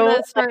thank you.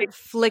 Gonna start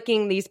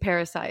flicking these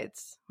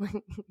parasites.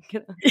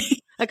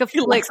 Like a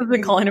flick. I've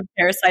been calling them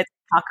parasites,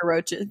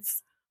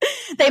 cockroaches.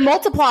 They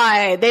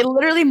multiply. They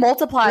literally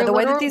multiply. They're the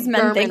way that these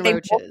men think they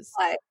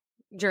multiply.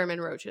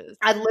 German roaches.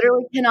 I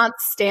literally cannot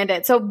stand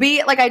it. So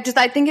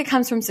I think it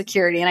comes from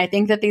security. And I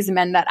think that these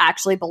men that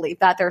actually believe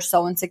that, they're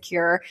so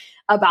insecure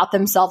about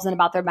themselves and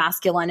about their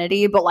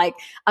masculinity. But like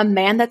a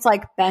man that's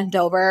like bent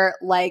over,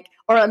 like,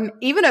 or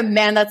even a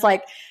man that's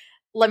like,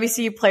 let me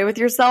see you play with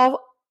yourself.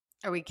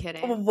 Are we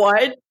kidding?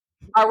 What?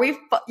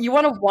 You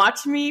want to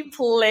watch me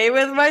play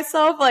with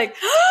myself? Like,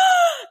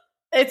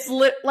 it's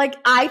like,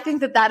 I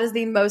think that is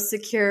the most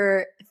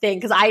secure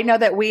thing. Cause I know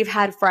that we've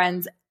had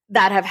friends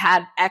that have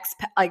had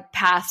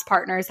past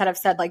partners that have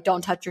said like,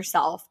 don't touch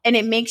yourself. And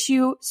it makes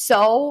you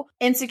so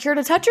insecure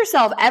to touch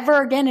yourself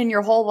ever again in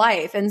your whole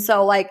life. And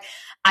so like,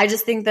 I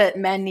just think that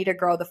men need to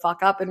grow the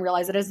fuck up and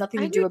realize it has nothing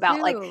to do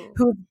about like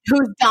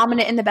who's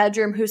dominant in the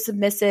bedroom, who's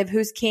submissive,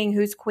 who's king,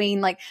 who's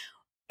queen. Like,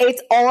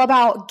 it's all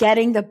about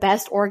getting the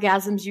best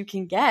orgasms you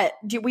can get.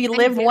 We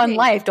live one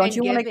life. Don't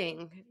you want to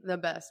giving the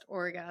best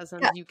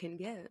orgasms you can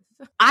give?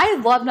 I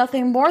love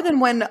nothing more than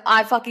when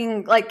I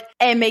fucking like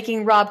am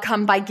making Rob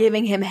come by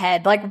giving him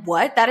head. Like,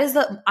 what?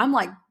 I'm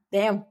like,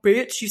 damn,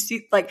 bitch. You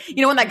see, like,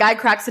 when that guy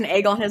cracks an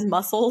egg on his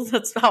muscles?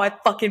 That's how I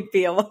fucking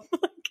feel.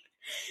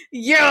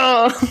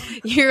 Yeah.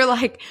 You're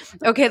like,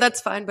 okay,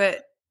 that's fine,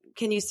 but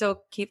can you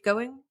still keep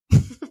going?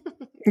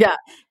 Yeah.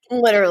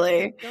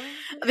 Literally.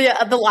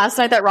 The last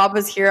night that Rob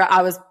was here,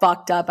 I was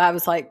fucked up. I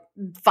was like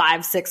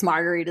 5-6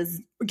 margaritas.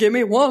 Give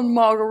me one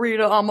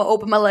margarita. I'm going to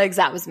open my legs.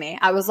 That was me.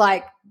 I was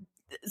like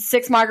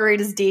 6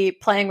 margaritas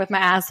deep, playing with my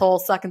asshole,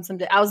 sucking some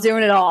dick. I was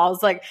doing it all. I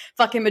was like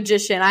fucking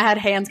magician. I had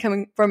hands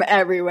coming from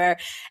everywhere.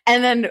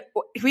 And then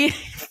we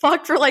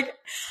fucked for like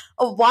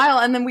a while.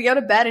 And then we go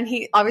to bed and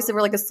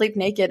we're like asleep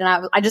naked.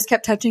 And I just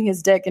kept touching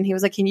his dick. And he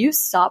was like, can you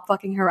stop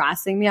fucking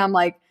harassing me? I'm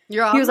like, he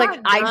was like,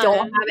 I don't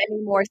have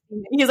any more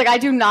semen. He's like, I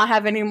do not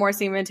have any more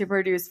semen to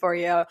produce for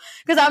you.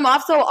 Because I'm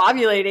also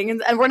ovulating.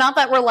 And we're not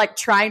that we're like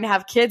trying to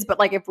have kids, but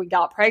like if we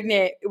got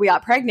pregnant, we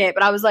got pregnant.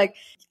 But I was like,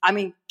 I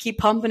mean, keep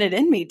pumping it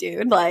in me,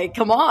 dude. Like,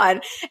 come on.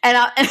 And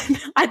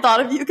I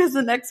thought of you because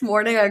the next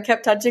morning I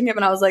kept touching him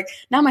and I was like,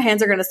 now my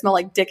hands are going to smell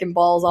like dick and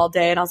balls all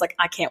day. And I was like,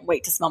 I can't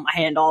wait to smell my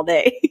hand all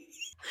day.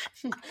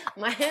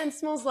 My hand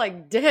smells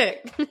like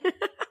dick.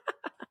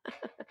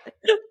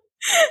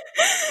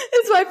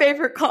 It's my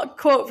favorite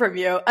quote from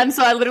you. And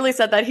so I literally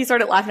said that. He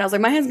started laughing. I was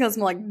like, my hand's going to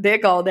smell like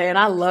dick all day. And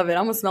I love it.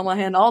 I'm going to smell my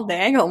hand all day.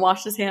 I ain't going to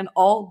wash this hand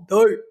all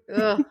day.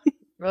 Ugh.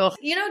 Ugh.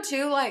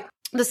 Too, like,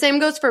 the same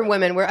goes for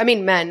women.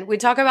 Men. We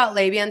talk about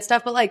labia and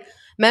stuff, but like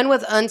men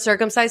with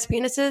uncircumcised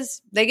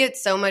penises, they get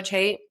so much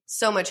hate.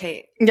 So much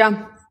hate.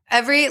 Yeah.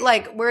 We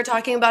were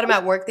talking about him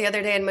at work the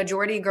other day, and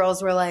majority of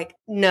girls were like,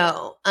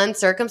 no,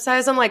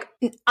 uncircumcised. I'm like,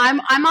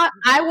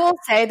 I will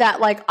say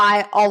that like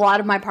a lot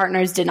of my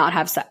partners did not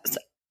have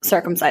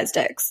circumcised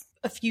dicks.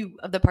 A few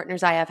of the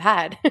partners I have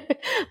had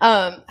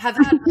have had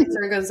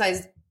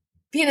uncircumcised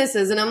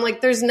penises. And I'm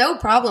like, there's no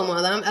problem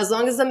with them as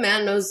long as the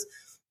man knows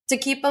to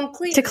keep them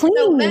clean. To clean.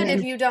 So men,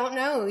 if you don't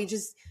know, you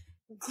just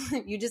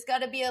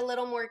got to be a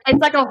little more.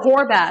 It's like a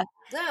whore bath.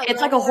 Yeah,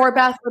 it's like a whore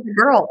bath for the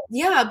girl.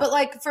 Yeah, but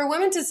like for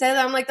women to say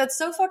that, I'm like, that's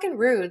so fucking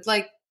rude.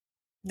 Like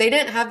they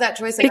didn't have that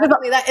choice. Like,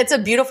 it's a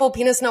beautiful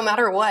penis no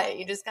matter what.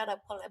 You just got to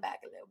pull it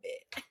back a little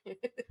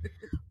bit.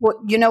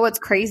 Well, what's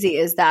crazy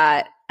is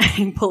that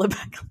pull it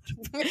back a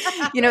little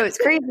bit. What's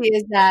crazy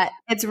is that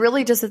it's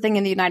really just a thing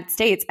in the United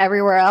States.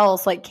 Everywhere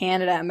else, like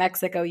Canada,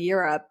 Mexico,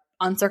 Europe,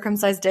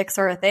 uncircumcised dicks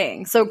are a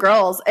thing. So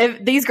girls,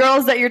 if these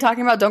girls that you're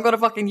talking about, don't go to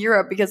fucking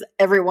Europe because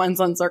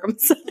everyone's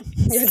uncircumcised.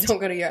 Yeah, don't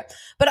go to Europe.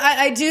 But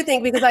I do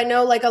think, because I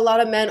know like a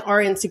lot of men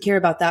are insecure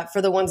about that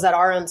for the ones that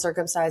are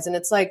uncircumcised. And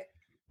it's like,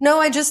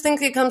 no, I just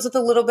think it comes with a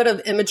little bit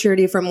of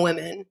immaturity from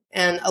women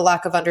and a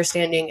lack of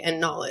understanding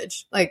and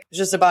knowledge. Like it's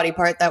just a body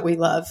part that we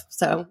love.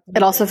 So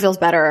it also feels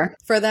better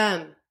for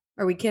them.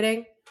 Are we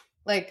kidding?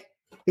 Like,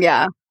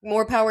 yeah,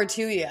 more power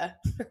to you.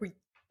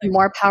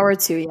 More power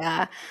to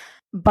you.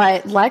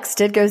 But Lex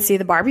did go see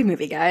the Barbie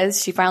movie,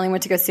 guys. She finally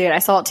went to go see it. I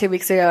saw it 2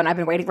 weeks ago, and I've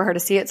been waiting for her to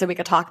see it so we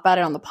could talk about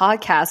it on the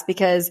podcast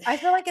because I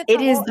feel like it's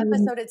a whole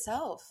episode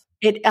itself.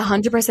 It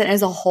 100%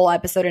 is a whole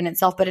episode in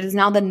itself, but it is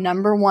now the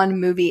 #1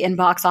 movie in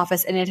box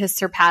office, and it has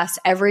surpassed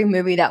every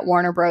movie that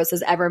Warner Bros.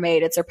 Has ever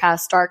made. It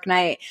surpassed Dark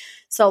Knight.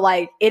 So,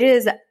 like, it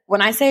is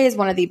when I say is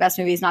one of the best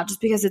movies, not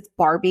just because it's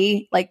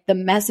Barbie, like the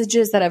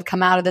messages that have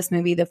come out of this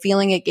movie, the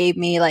feeling it gave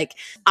me, like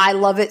I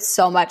love it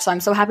so much. So I'm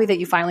so happy that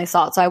you finally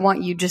saw it. So I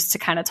want you just to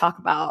kind of talk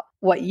about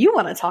what you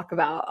want to talk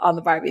about on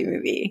the Barbie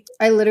movie.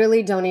 I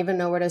literally don't even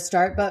know where to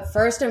start. But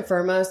first and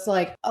foremost,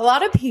 like a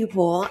lot of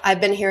people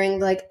I've been hearing,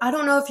 like, I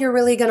don't know if you're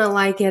really going to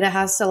like it. It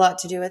has a lot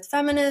to do with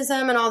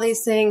feminism and all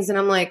these things. And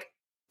I'm like,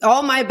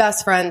 all my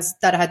best friends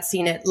that had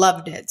seen it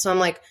loved it. So I'm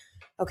like,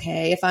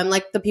 okay, if I'm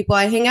like the people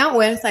I hang out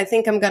with, I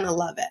think I'm going to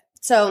love it.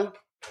 So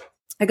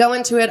I go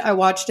into it. I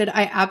watched it.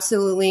 I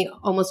absolutely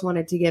almost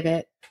wanted to give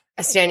it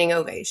a standing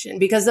ovation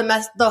because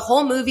the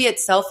whole movie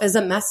itself is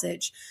a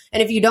message.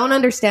 And if you don't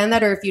understand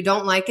that, or if you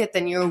don't like it,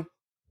 then you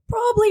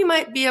probably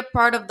might be a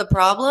part of the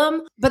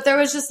problem. But there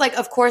was just like,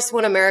 of course,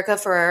 when America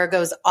Ferrera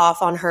goes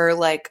off on her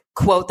like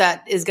quote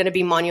that is going to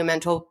be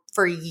monumental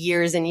for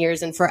years and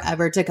years and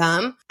forever to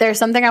come. There's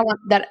something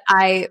that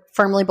I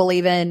firmly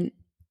believe in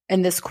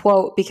this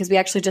quote, because we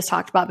actually just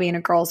talked about being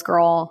a girl's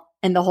girl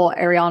and the whole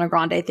Ariana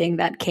Grande thing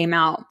that came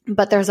out.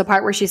 But there's a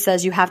part where she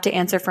says you have to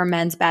answer for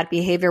men's bad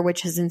behavior,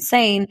 which is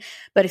insane.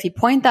 But if you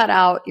point that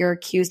out, you're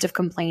accused of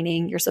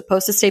complaining. You're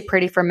supposed to stay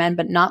pretty for men,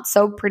 but not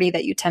so pretty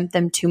that you tempt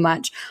them too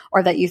much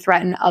or that you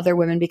threaten other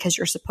women, because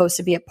you're supposed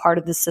to be a part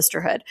of the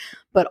sisterhood.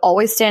 But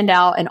always stand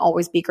out and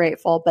always be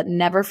grateful, but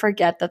never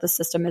forget that the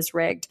system is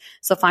rigged.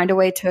 So find a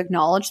way to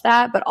acknowledge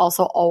that, but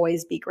also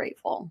always be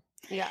grateful.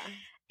 Yeah.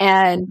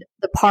 And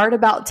the part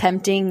about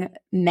tempting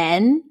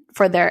men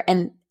for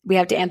and we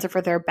have to answer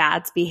for their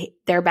bad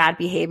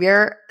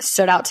behavior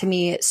stood out to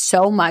me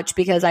so much,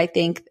 because I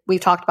think we've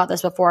talked about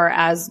this before.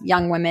 As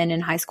young women in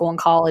high school and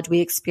college,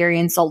 we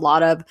experience a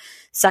lot of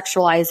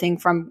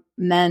sexualizing from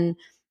men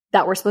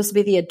that were supposed to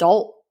be the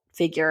adult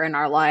figure in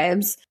our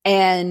lives.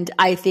 And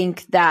I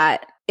think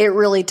that it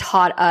really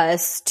taught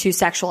us to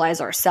sexualize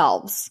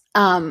ourselves.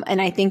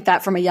 And I think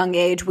that from a young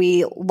age,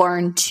 we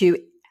learned to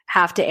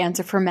have to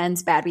answer for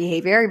men's bad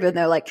behavior, even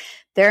though like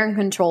they're in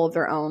control of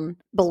their own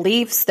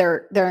beliefs,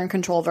 they're in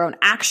control of their own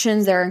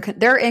actions,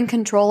 they're in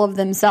control of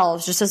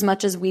themselves just as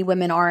much as we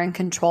women are in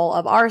control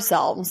of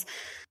ourselves.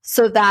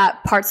 So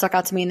that part stuck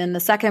out to me. And then the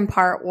second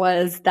part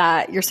was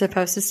that you're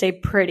supposed to stay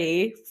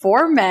pretty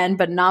for men,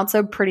 but not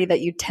so pretty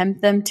that you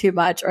tempt them too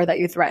much or that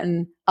you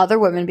threaten other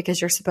women,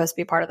 because you're supposed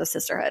to be part of the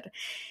sisterhood.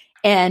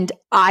 And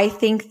I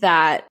think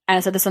that, and I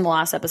said this in the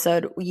last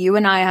episode, you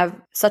and I have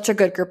such a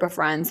good group of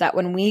friends that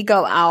when we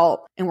go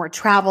out and we're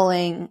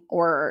traveling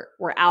or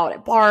we're out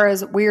at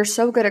bars, we are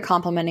so good at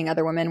complimenting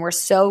other women. We're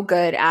so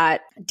good at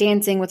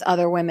dancing with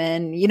other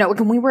women. You know,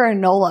 when we were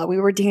in NOLA,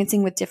 we were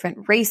dancing with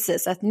different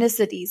races,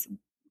 ethnicities,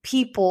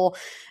 people,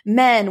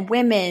 men,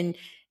 women,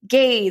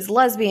 gays,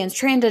 lesbians,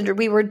 transgender.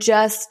 We were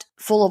just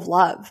full of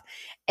love.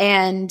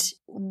 And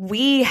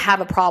we have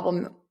a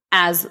problem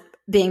as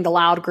being the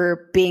loud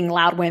group, being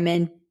loud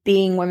women,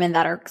 being women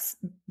that are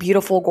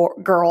beautiful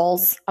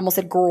girls, I almost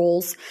said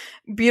girls,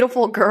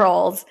 beautiful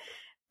girls,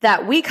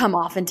 that we come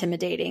off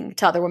intimidating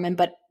to other women,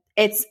 but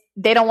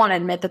they don't want to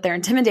admit that they're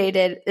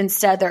intimidated.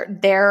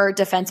 Instead, their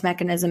defense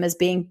mechanism is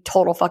being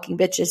total fucking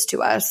bitches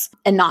to us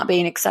and not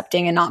being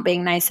accepting and not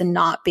being nice and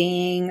not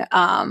being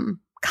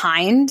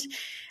kind.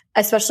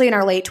 Especially in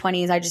our late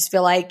 20s, I just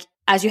feel like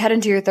as you head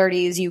into your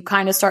 30s, you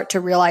kind of start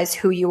to realize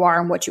who you are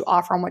and what you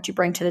offer and what you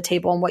bring to the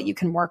table and what you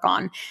can work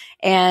on.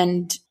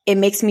 And it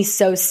makes me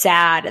so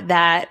sad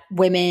that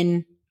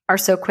women are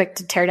so quick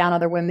to tear down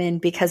other women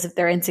because of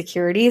their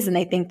insecurities. And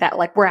they think that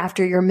like, we're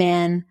after your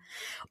man,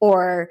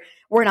 or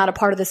we're not a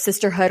part of the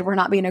sisterhood. We're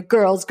not being a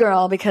girl's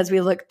girl because we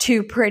look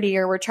too pretty,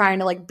 or we're trying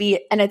to like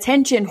be an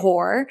attention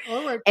whore.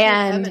 Or we're too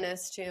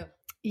feminist too.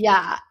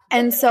 Yeah.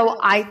 And so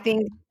I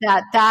think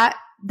that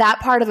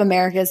part of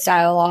America's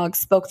dialogue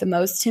spoke the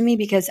most to me,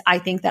 because I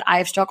think that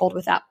I've struggled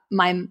with that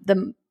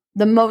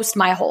the most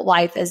my whole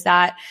life, is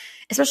that,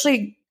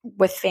 especially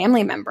with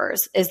family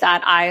members, is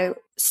that I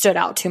stood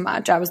out too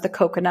much. I was the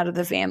coconut of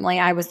the family.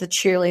 I was the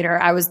cheerleader.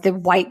 I was the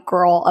white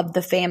girl of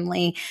the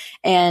family.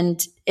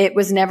 And it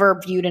was never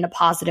viewed in a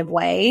positive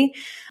way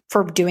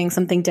for doing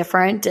something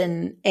different.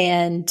 And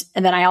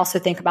then I also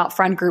think about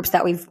friend groups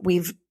that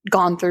we've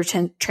gone through,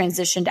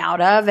 transitioned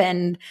out of.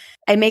 And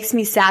it makes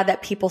me sad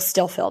that people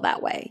still feel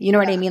that way. You know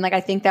what I mean? Like,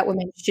 I think that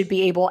women should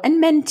be able, and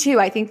men too,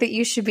 I think that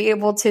you should be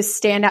able to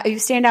stand out. You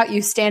stand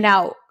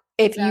out.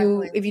 If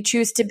you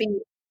choose to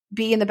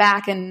be in the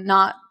back and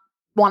not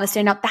want to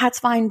stand out, that's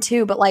fine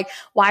too. But like,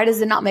 why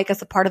does it not make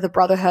us a part of the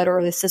brotherhood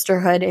or the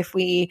sisterhood if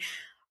we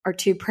are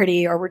too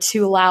pretty, or we're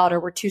too loud, or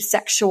we're too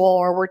sexual,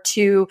 or we're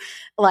too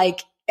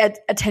like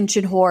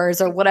attention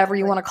whores, or whatever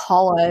you want to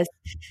call us?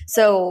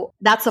 So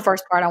that's the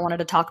first part I wanted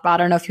to talk about.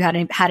 I don't know if you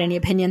had any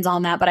opinions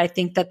on that, but I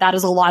think that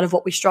is a lot of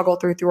what we struggle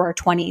through our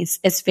 20s,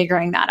 is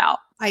figuring that out.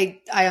 I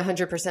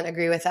 100%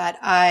 agree with that.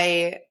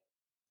 I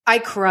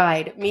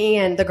cried. Me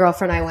and the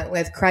girlfriend I went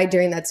with cried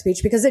during that speech,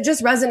 because it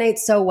just resonates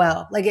so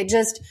well. Like it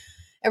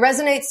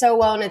resonates so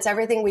well, and it's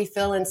everything we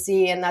feel and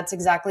see. And that's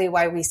exactly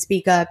why we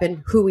speak up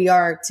and who we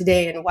are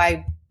today, and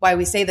why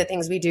we say the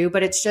things we do.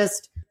 But it's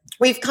just,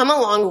 we've come a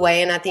long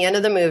way. And at the end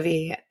of the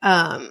movie,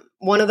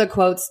 one of the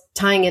quotes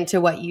tying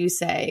into what you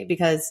say,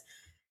 because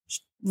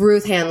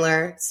Ruth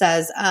Handler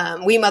says,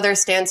 we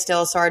mothers stand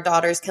still so our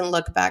daughters can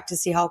look back to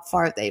see how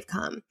far they've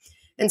come.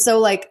 And so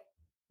like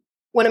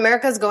when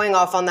America's going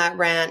off on that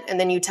rant and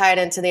then you tie it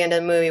into the end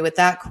of the movie with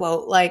that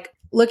quote, like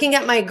looking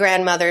at my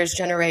grandmother's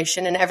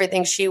generation and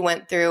everything she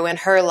went through and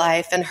her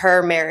life and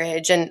her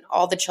marriage and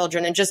all the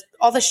children and just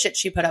all the shit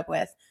she put up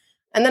with.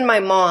 And then my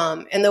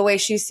mom and the way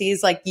she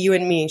sees like you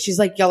and me, she's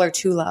like, y'all are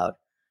too loud.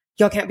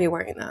 Y'all can't be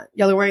wearing that.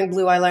 Y'all are wearing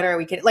blue eyeliner.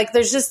 We can like,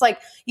 there's just like,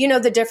 you know,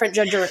 the different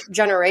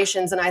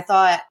generations. And I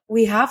thought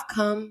we have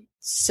come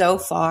so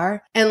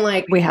far. And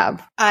like, We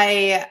have.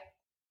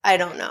 I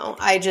don't know.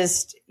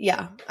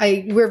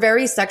 We're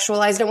very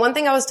sexualized. And one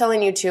thing I was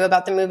telling you too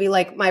about the movie,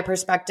 like my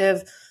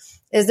perspective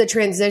is the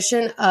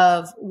transition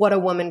of what a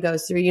woman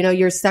goes through. You know,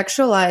 you're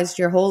sexualized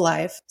your whole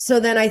life. So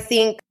then I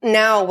think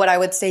now what I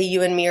would say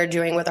you and me are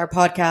doing with our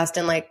podcast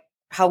and like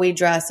how we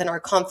dress and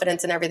our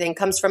confidence and everything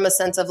comes from a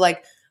sense of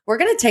like, we're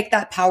going to take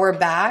that power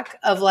back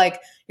of like,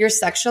 you're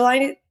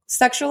sexualizing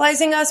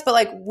us, but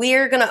like,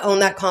 we're going to own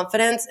that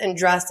confidence and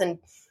dress and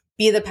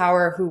be the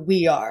power of who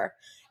we are.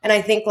 And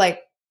I think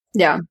like,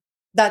 Yeah.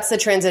 that's the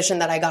transition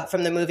that I got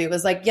from the movie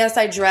was like, yes,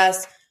 I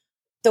dress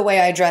the way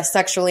I dress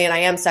sexually and I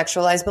am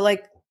sexualized, but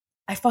like,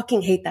 I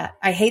fucking hate that.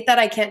 I hate that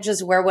I can't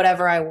just wear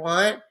whatever I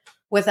want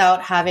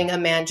without having a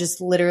man just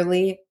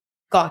literally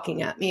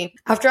gawking at me.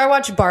 After I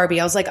watched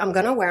Barbie, I was like, I'm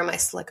going to wear my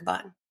slick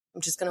bun.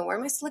 I'm just going to wear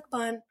my slick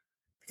bun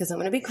because I'm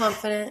going to be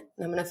confident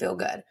and I'm going to feel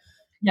good.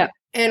 Yeah.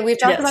 And we've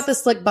talked about the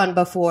slick bun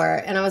before.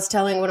 And I was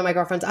telling one of my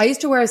girlfriends, I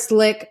used to wear a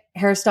slick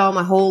hairstyle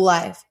my whole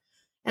life.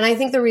 And I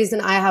think the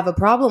reason I have a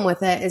problem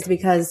with it is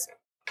because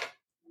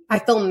I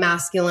feel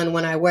masculine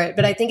when I wear it.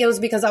 But I think it was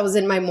because I was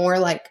in my more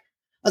like,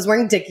 I was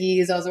wearing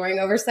Dickies, I was wearing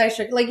oversized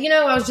shirt. Like, you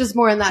know, I was just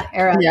more in that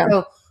era. Yeah.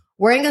 So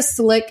wearing a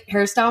slick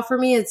hairstyle for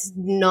me, it's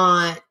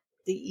not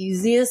the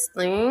easiest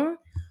thing.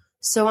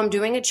 So I'm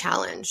doing a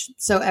challenge.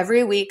 So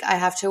every week I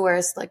have to wear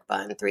a slick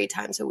bun 3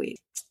 times a week.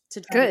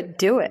 Good,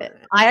 do it.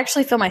 I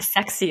actually feel my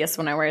sexiest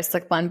when I wear a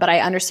slick bun, but I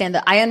understand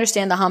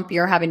the hump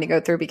you're having to go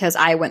through because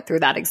I went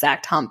through that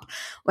exact hump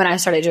when I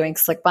started doing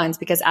slick buns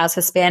because as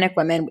Hispanic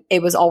women,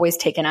 it was always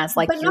taken as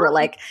like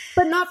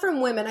but not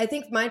from women. I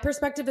think my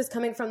perspective is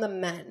coming from the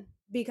men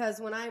because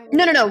when I'm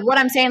No. What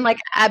I'm saying, like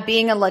at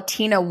being a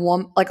Latina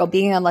woman,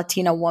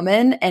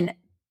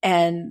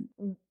 and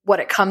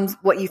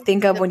what you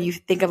think of when you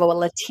think of a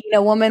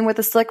Latina woman with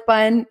a slick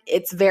bun,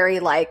 it's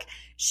very like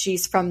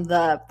she's from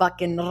the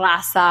fucking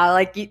raza.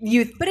 Like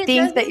you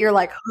think that you're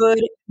like hood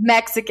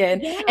Mexican.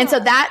 Yeah. And so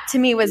that to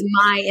me was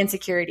my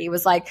insecurity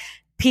was like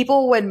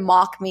people would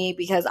mock me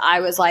because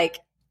I was like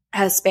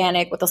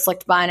Hispanic with a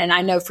slicked bun. And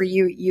I know for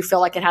you, you feel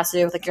like it has to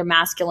do with like your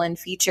masculine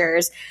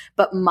features.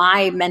 But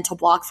my mental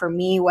block for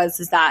me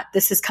is that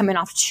this is coming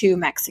off too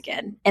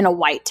Mexican in a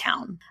white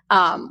town,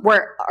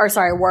 where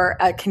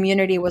a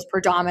community was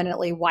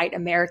predominantly white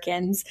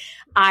Americans.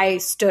 I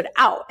stood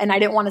out and I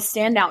didn't want to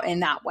stand out in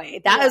that way.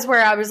 That is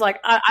where I was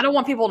like, I don't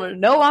want people to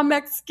know I'm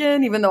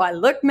Mexican, even though I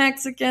look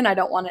Mexican. I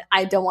don't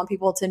want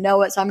people to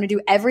know it. So I'm going to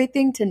do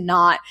everything to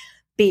not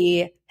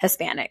be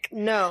Hispanic.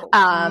 No.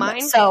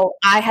 So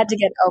I had to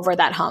get over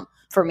that hump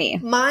for me.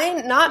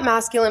 Mine, not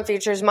masculine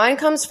features. Mine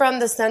comes from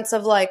the sense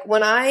of like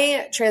when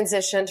I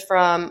transitioned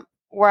from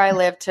where I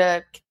live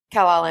to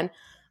Cal Allen,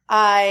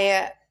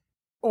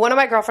 one of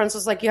my girlfriends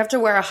was like, you have to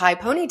wear a high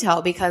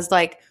ponytail because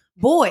like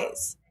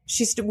boys,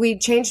 we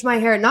changed my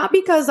hair, not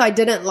because I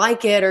didn't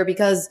like it or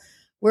because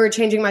we were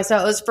changing my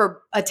style. It was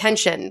for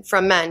attention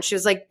from men. She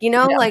was like,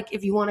 like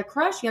if you want to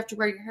crush, you have to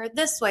wear your hair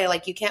this way.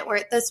 Like you can't wear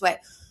it this way.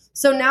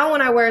 So now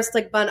when I wear a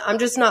slick bun, I'm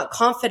just not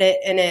confident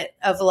in it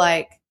of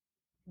like,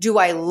 do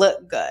I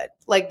look good?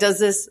 Like, does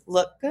this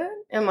look good?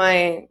 Am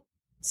I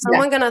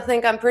someone going to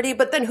think I'm pretty?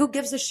 But then who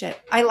gives a shit?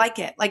 I like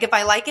it. Like if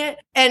I like it.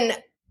 And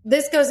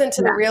this goes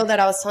into the reel that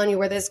I was telling you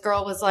where this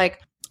guy was like,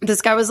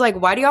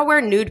 why do y'all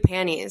wear nude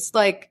panties?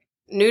 Like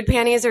nude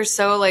panties are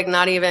so like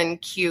not even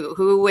cute.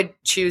 Who would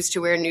choose to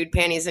wear nude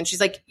panties? And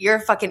she's like, you're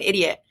a fucking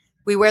idiot.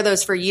 We wear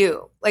those for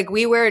you. Like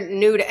we wear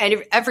nude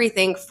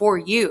everything for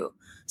you.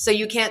 So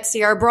you can't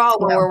see our bra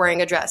when we're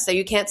wearing a dress. So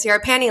you can't see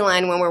our panty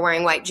line when we're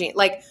wearing white jeans.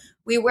 Like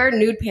we wear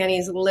nude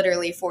panties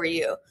literally for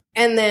you.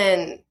 And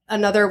then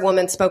another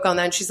woman spoke on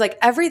that and she's like,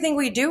 everything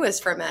we do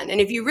is for men.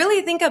 And if you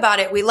really think about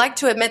it, we like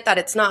to admit that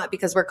it's not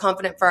because we're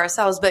confident for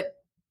ourselves. But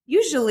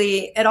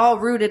usually it all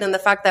rooted in the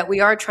fact that we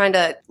are trying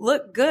to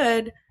look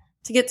good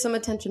to get some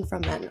attention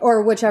from men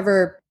or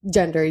whichever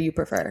gender you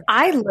prefer.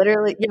 I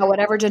literally,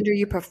 whatever gender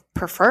you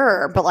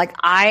prefer. But like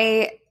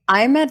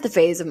I'm at the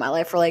phase of my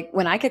life where like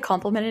when I get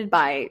complimented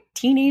by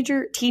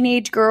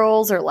teenage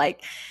girls or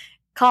like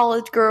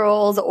college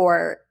girls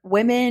or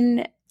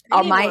women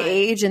on my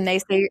age and they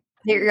say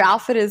your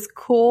outfit is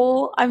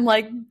cool, I'm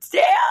like,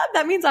 damn,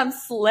 that means I'm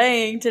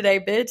slaying today,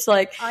 bitch.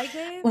 Like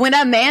when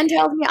a man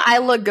tells me I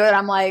look good,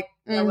 I'm like,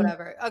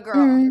 whatever, a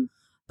girl.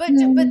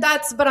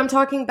 But I'm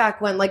talking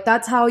back when like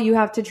that's how you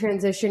have to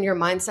transition your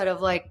mindset of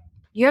like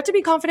you have to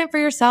be confident for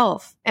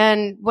yourself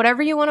and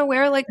whatever you want to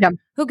wear, like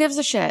who gives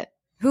a shit?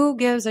 Who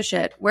gives a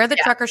shit? Wear the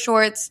trucker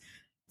shorts.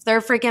 If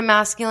they're freaking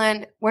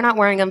masculine, we're not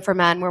wearing them for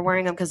men. We're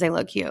wearing them because they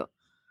look cute.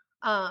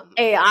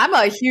 Hey, I'm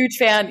a huge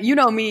fan. You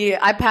know me.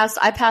 I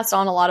passed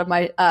on a lot of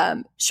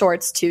my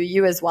shorts to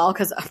you as well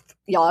because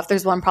y'all, if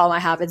there's one problem I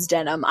have, it's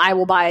denim. I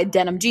will buy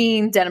denim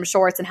jeans, denim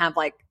shorts, and have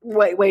like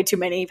way too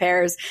many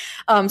pairs.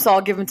 So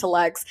I'll give them to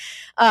Lex.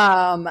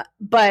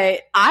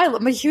 But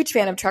I'm a huge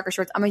fan of trucker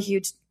shorts. I'm a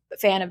huge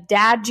fan of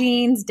dad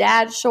jeans,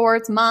 dad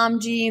shorts, mom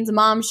jeans,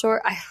 mom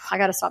short. I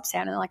gotta stop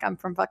sounding like I'm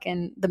from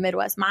fucking the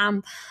Midwest,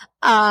 mom.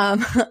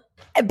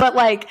 But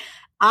like,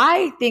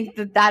 I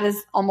think that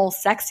is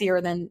almost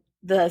sexier than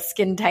the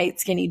skin tight,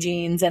 skinny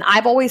jeans. And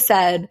I've always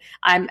said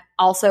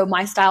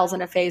my style's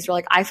in a phase where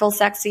like I feel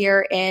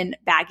sexier in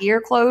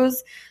baggier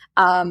clothes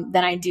than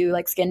I do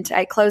like skin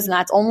tight clothes. And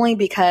that's only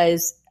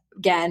because,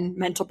 again,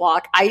 mental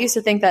block. I used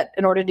to think that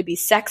in order to be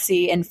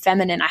sexy and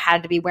feminine, I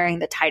had to be wearing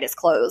the tightest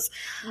clothes.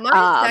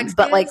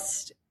 But like,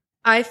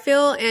 I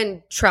feel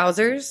in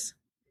trousers,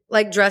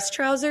 like dress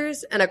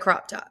trousers and a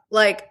crop top.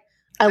 Like,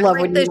 I love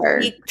when you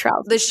wear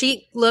trousers. The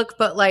chic look,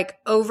 but like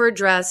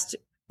overdressed,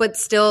 but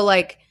still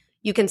like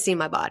you can see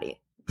my body.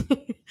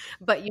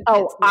 But you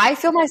I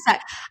feel my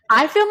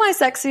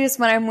sexiest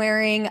when I'm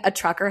wearing a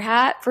trucker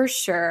hat for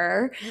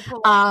sure.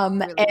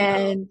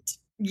 Really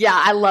yeah,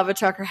 I love a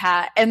trucker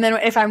hat. And then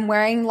if I'm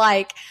wearing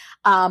like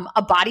a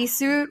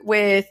bodysuit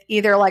with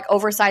either like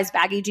oversized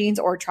baggy jeans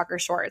or trucker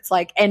shorts,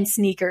 like, and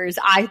sneakers,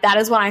 that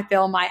is when I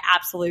feel my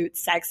absolute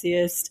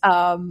sexiest.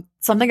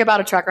 Something about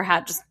a trucker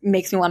hat just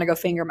makes me want to go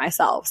finger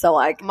myself. So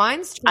like,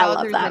 mine's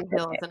trousers and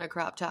heels and a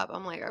crop top.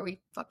 I'm like, are we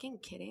fucking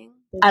kidding?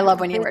 I love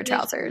when you wear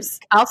trousers.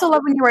 I also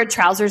love when you wear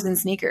trousers and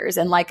sneakers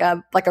and like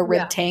a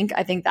rib tank.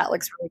 I think that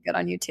looks really good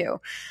on you too.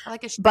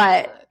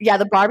 But yeah,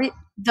 the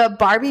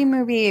Barbie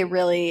movie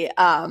really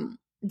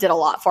did a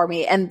lot for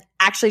me. And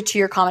actually, to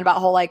your comment about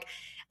whole like,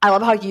 I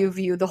love how you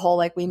view the whole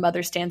like we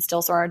mothers stand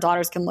still so our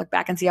daughters can look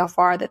back and see how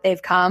far that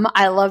they've come.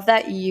 I love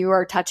that you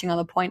are touching on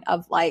the point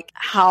of like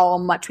how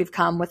much we've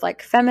come with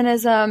like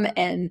feminism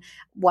and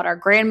what our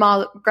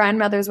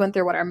grandmothers went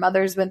through, what our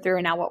mothers went through,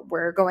 and now what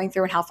we're going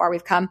through and how far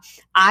we've come.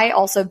 I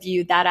also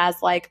view that as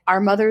like our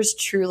mothers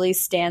truly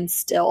stand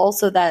still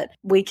so that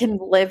we can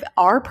live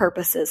our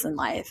purposes in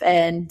life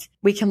and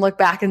we can look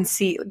back and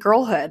see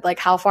girlhood, like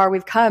how far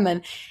we've come.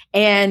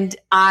 And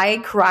I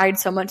cried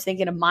so much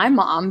thinking of my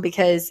mom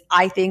because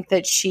I think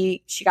that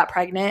she got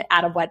pregnant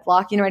out of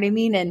wedlock, you know what I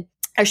mean?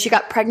 Or she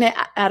got pregnant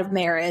out of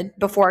marriage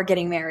before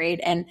getting married,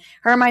 and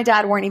her and my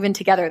dad weren't even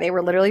together. They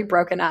were literally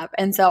broken up.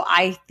 And so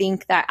I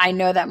think that I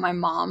know that my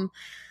mom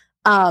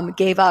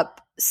gave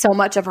up so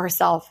much of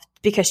herself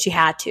because she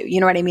had to, you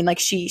know what I mean? Like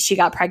she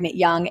got pregnant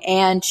young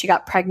and she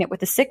got pregnant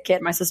with a sick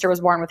kid. My sister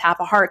was born with half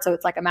a heart. So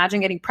it's like,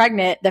 imagine getting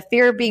pregnant, the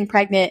fear of being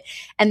pregnant,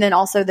 and then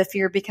also the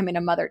fear of becoming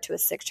a mother to a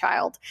sick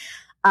child.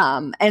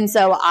 And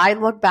so I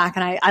look back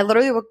and I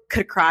literally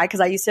could cry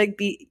because I used to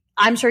be,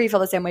 I'm sure you feel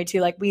the same way too.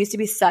 Like we used to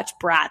be such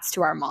brats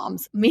to our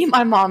moms. Me and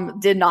my mom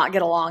did not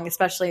get along,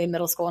 especially in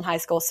middle school and high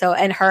school. So,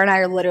 and her and I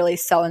are literally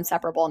so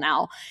inseparable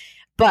now.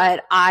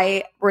 But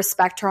I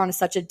respect her on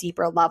such a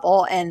deeper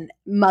level. And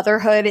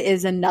motherhood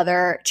is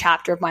another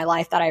chapter of my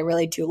life that I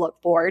really do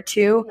look forward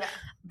to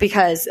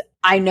because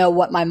I know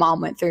what my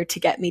mom went through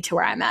to get me to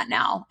where I'm at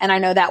now. And I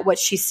know that what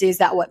she sees,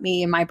 that what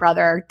me and my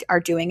brother are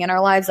doing in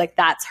our lives, like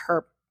that's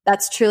her.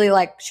 That's truly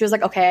like, she was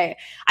like, okay,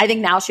 I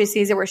think now she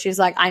sees it where she's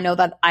like, I know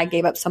that I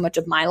gave up so much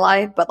of my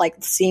life, but like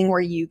seeing where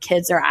you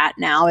kids are at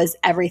now is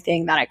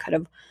everything that I could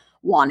have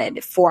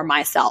wanted for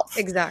myself.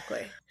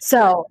 Exactly.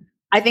 So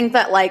I think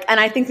that like, and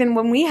I think then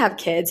when we have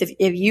kids, if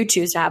you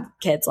choose to have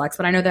kids, Lex,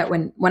 but I know that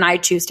when I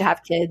choose to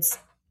have kids,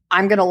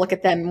 I'm going to look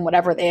at them and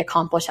whatever they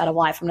accomplish out of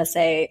life, I'm going to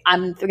say,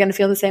 I'm going to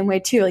feel the same way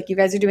too. Like you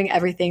guys are doing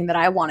everything that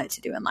I wanted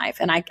to do in life.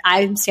 And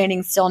I'm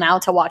standing still now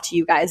to watch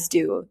you guys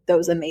do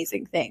those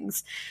amazing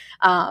things.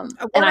 And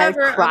I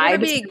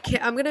cried.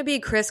 I'm going to be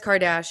Kris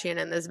Kardashian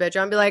in this bitch.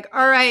 I'm going to be like,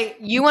 all right,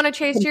 you want to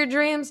chase your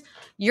dreams?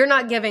 You're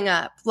not giving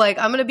up. Like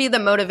I'm going to be the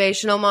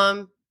motivational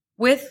mom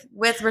with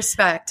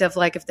respect of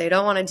like, if they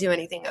don't want to do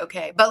anything,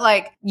 okay. But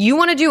like, you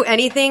want to do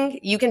anything,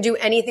 you can do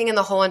anything in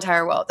the whole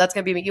entire world. That's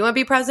going to be me. You want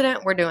to be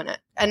president? We're doing it.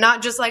 And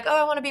not just like, oh,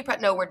 I want to be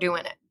president. No, we're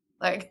doing it.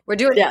 Like we're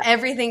doing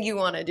everything you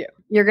want to do.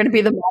 You're going to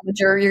be the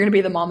momager. You're going to be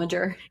the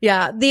momager.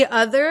 Yeah. The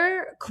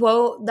other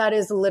quote that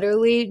is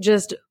literally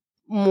just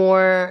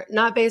more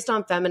not based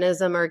on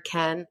feminism or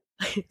Ken.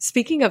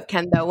 Speaking of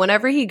Ken though,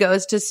 whenever he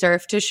goes to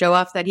surf to show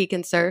off that he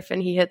can surf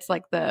and he hits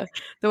like the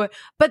way,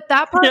 but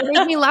that part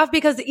made me laugh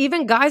because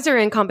even guys are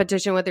in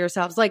competition with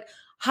yourselves. Like,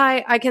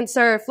 hi, I can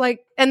surf.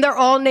 Like, and they're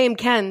all named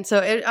Ken. So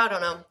I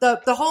don't know.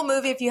 The whole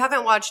movie, if you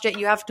haven't watched it,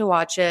 you have to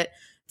watch it.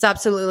 It's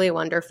absolutely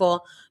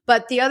wonderful.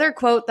 But the other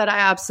quote that I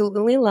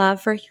absolutely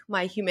love for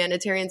my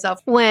humanitarian self,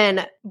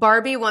 when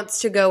Barbie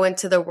wants to go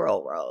into the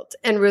real world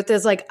and Ruth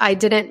is like, I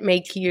didn't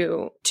make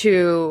you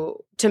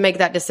to make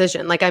that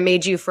decision. Like I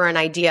made you for an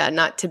idea,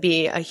 not to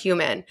be a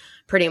human,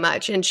 pretty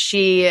much. And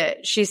she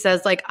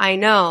says like, I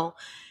know.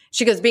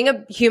 She goes, being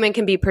a human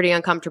can be pretty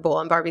uncomfortable.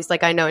 And Barbie's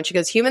like, I know. And she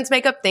goes, humans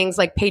make up things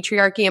like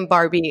patriarchy and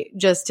Barbie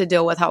just to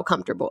deal with how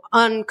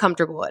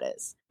uncomfortable it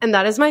is. And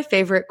that is my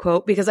favorite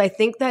quote because I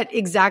think that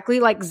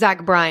exactly like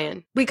Zach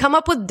Bryan, we come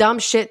up with dumb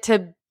shit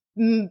to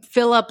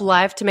fill up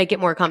life to make it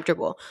more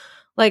comfortable.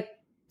 Like,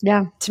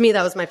 Yeah. to me,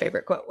 that was my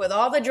favorite quote. With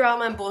all the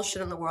drama and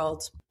bullshit in the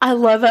world. I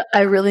love it.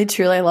 I really,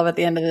 truly love at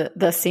the end of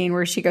the scene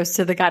where she goes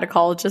to the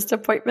gynecologist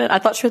appointment. I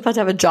thought she was about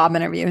to have a job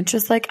interview and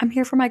she's like, I'm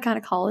here for my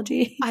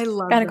gynecology. I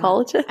love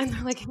gynecologist. that. And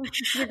they're like,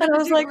 and I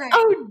was like, great.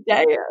 Oh,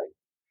 damn.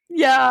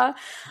 Yeah.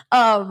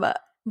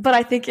 But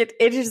I think it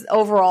is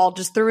overall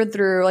just through and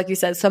through, like you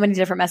said, so many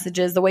different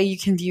messages. The way you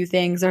can view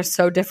things are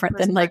so different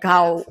than like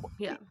how,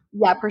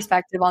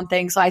 perspective on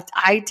things. So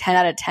I 10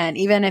 out of 10,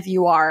 even if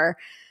you are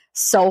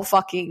so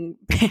fucking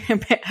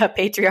a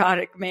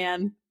patriotic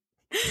man,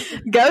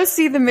 go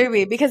see the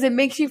movie because it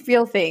makes you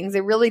feel things.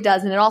 It really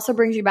does. And it also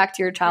brings you back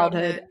to your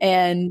childhood.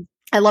 And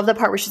I love the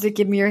part where she's like,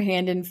 give me your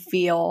hand and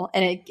feel.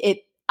 And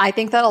I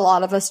think that a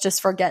lot of us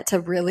just forget to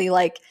really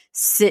like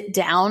sit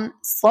down,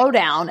 slow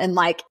down, and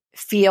like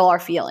feel our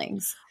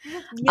feelings.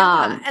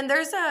 Yeah. And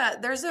there's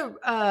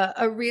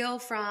a reel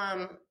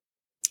from,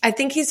 I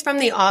think he's from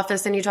The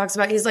Office, and he talks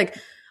about, he's like,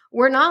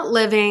 we're not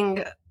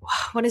living,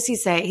 what does he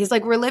say? He's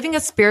like, we're living a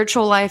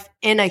spiritual life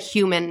in a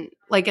human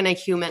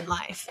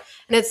life.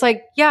 And it's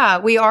like, yeah,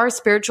 we are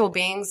spiritual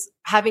beings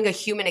having a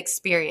human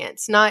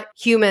experience, not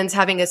humans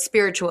having a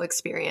spiritual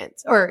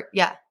experience, or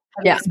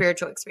having a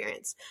spiritual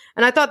experience.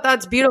 And I thought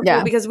that's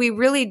beautiful because we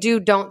really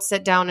don't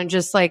sit down and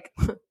just like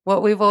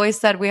what we've always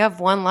said, we have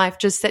one life,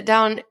 just sit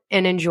down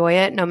and enjoy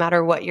it no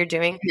matter what you're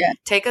doing. Yeah.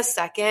 Take a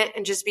second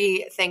and just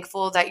be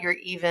thankful that you're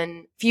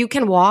even, if you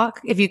can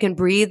walk, if you can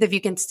breathe, if you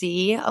can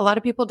see. A lot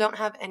of people don't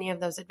have any of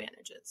those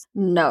advantages.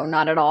 No,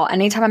 not at all.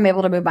 Anytime I'm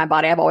able to move my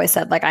body, I've always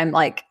said like, I'm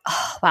like,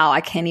 oh, wow,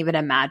 I can't even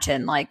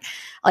imagine. Like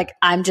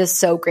I'm just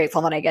so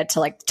grateful that I get to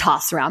like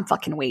toss around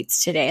fucking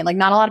weights today. And like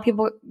not a lot of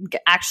people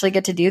actually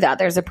get to do that.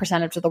 There's a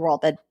percentage of the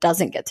world that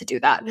doesn't get to do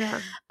that. Yeah.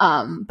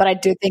 But I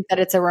do think that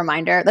it's a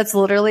reminder. That's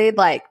literally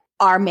like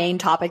our main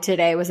topic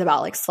today was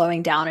about like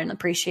slowing down and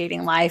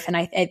appreciating life.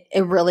 And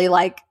it really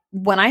like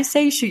when I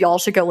say y'all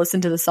should go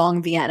listen to the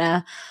song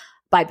Vienna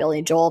by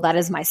Billy Joel, that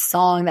is my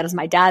song. That is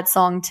my dad's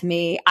song to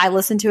me. I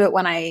listen to it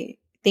when I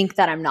think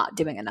that I'm not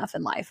doing enough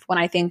in life. When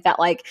I think that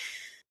like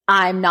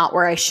I'm not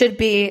where I should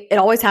be. It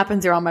always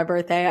happens around my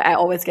birthday. I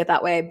always get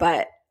that way.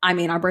 But I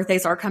mean, our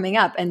birthdays are coming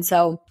up. And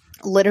so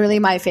literally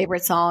my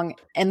favorite song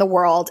in the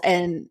world.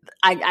 And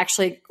I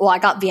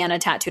got Vienna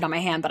tattooed on my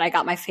hand, but I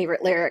got my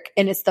favorite lyric.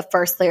 And it's the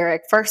first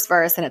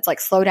verse. And it's like,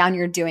 slow down,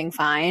 you're doing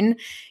fine.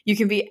 You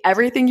can be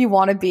everything you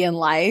want to be in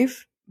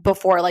life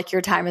before like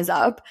your time is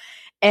up.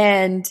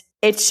 And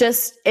it's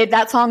just,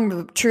 that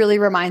song truly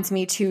reminds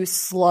me to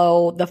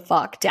slow the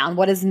fuck down.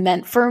 What is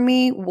meant for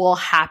me will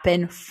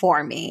happen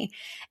for me.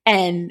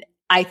 And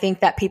I think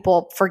that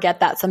people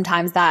forget that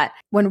sometimes, that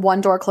when one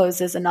door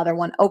closes, another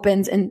one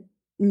opens, and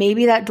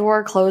maybe that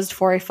door closed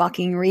for a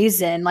fucking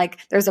reason. Like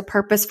there's a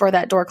purpose for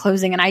that door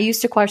closing. And I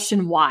used to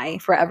question why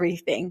for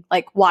everything.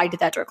 Like, why did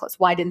that door close?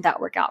 Why didn't that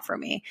work out for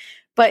me?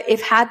 But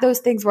if had those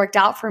things worked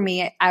out for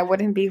me, I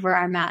wouldn't be where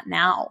I'm at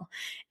now.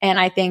 And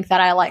I think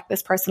that I like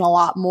this person a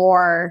lot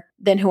more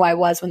than who I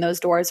was when those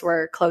doors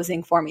were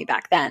closing for me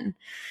back then.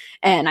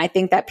 And I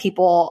think that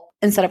people,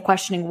 instead of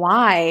questioning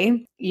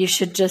why, you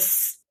should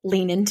just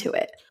lean into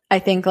it. I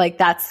think like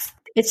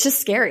it's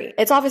just scary.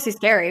 It's obviously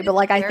scary, but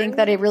like I think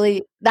that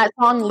that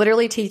song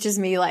literally teaches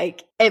me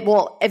like it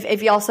will.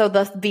 If you also,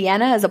 the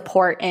Vienna is a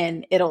port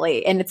in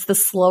Italy, and it's the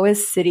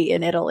slowest city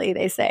in Italy,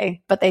 they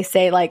say. But they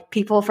say like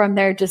people from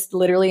there just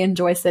literally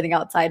enjoy sitting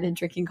outside and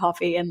drinking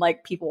coffee and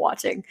like people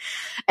watching.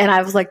 And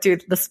I was like,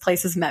 dude, this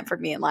place is meant for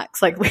me and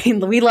Lex. Like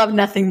we love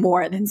nothing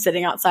more than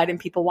sitting outside and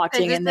people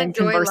watching and then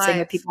conversing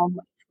with people.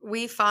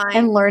 We find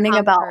and learning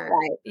about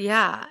life.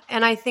 Yeah.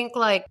 And I think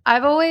like I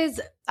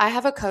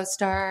have a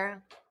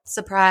co-star.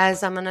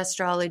 Surprise, I'm an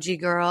astrology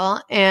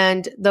girl.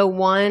 And the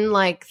one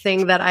like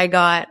thing that I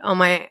got on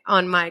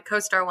my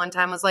co-star one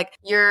time was like,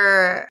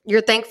 you're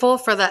thankful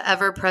for the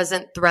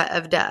ever-present threat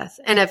of death.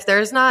 And if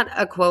there's not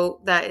a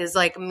quote that is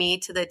like me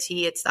to the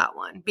T, it's that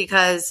one.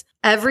 Because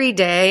every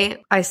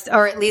day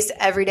or at least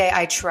every day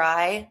I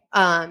try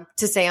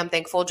to say I'm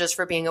thankful just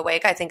for being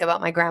awake. I think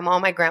about my grandma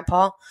and my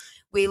grandpa.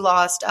 We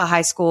lost a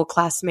high school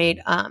classmate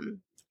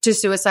to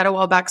suicide a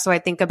while back. So I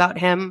think about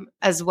him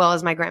as well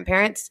as my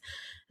grandparents.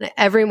 And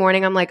every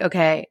morning I'm like,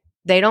 okay,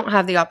 they don't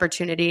have the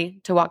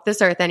opportunity to walk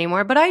this earth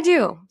anymore, but I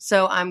do.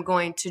 So I'm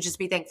going to just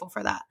be thankful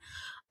for that.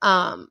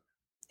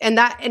 And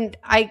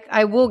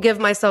I will give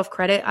myself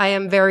credit. I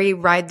am very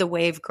ride the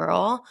wave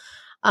girl.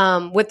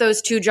 With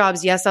those two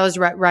jobs, yes, I was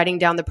writing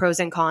down the pros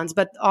and cons,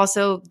 but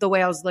also the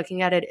way I was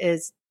looking at it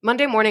is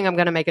Monday morning, I'm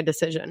going to make a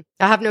decision.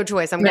 I have no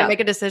choice. I'm going to make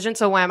a decision.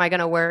 So why am I going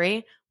to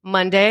worry?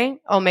 Monday,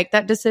 I'll make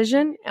that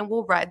decision and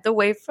we'll ride the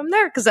wave from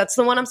there because that's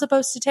the one I'm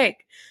supposed to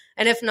take.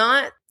 And if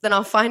not, then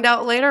I'll find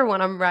out later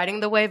when I'm riding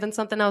the wave and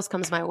something else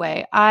comes my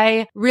way.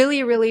 I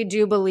really, really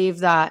do believe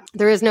that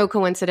there is no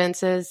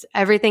coincidences.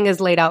 Everything is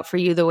laid out for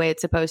you the way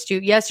it's supposed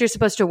to. Yes, you're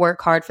supposed to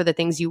work hard for the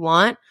things you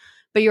want,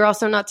 but you're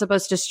also not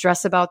supposed to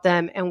stress about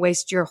them and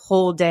waste your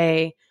whole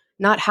day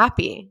not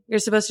happy. You're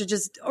supposed to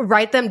just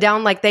write them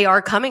down like they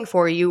are coming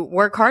for you,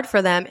 work hard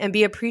for them, and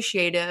be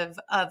appreciative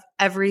of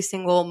every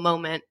single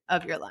moment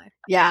of your life.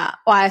 Yeah.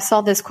 Well, I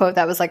saw this quote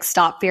that was like,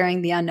 stop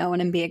fearing the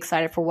unknown and be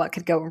excited for what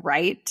could go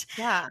right.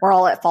 Yeah. We're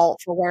all at fault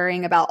for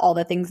worrying about all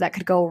the things that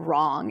could go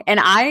wrong. And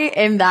I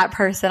am that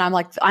person. I'm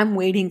like, I'm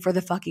waiting for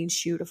the fucking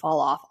shoe to fall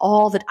off.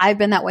 I've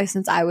been that way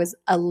since I was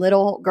a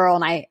little girl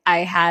and I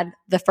had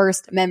the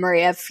first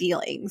memory of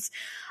feelings.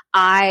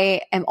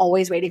 I am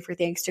always waiting for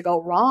things to go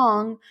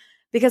wrong.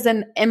 Because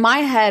in my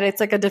head, it's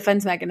like a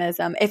defense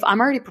mechanism. If I'm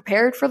already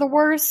prepared for the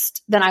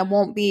worst, then I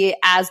won't be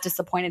as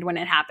disappointed when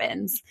it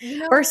happens.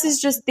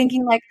 Versus just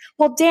thinking like,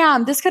 well,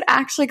 damn, this could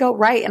actually go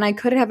right. And I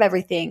could have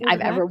everything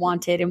I've ever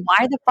wanted. And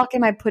why the fuck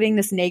am I putting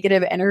this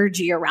negative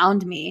energy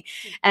around me?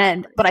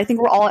 But I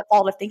think we're all at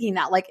fault of thinking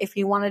that. Like, if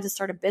you wanted to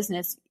start a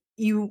business,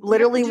 you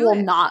literally will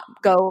not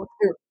go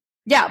through.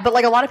 Yeah, but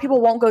like a lot of people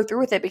won't go through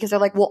with it because they're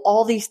like, well,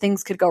 all these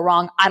things could go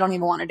wrong. I don't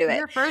even want to do it.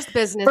 Your first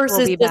business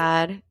will be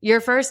bad. Your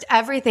first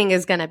everything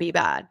is going to be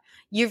bad.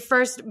 Your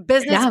first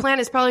business plan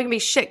is probably going to be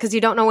shit because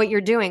you don't know what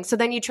you're doing. So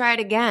then you try it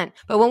again.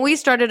 But when we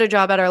started a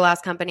job at our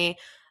last company,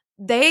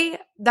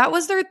 that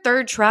was their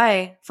third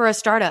try for a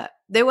startup.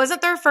 It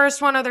wasn't their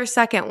first one or their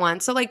second one.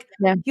 So like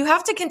you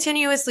have to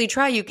continuously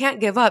try. You can't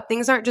give up.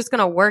 Things aren't just going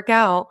to work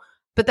out.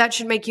 But that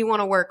should make you want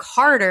to work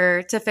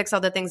harder to fix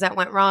all the things that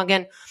went wrong.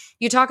 And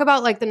you talk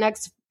about like the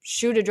next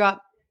shoe to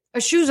drop.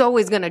 A shoe's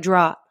always going to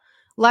drop.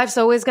 Life's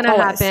always going to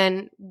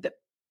happen.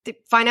 The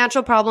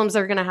financial problems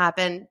are going to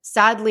happen.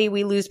 Sadly,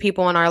 we lose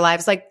people in our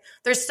lives. Like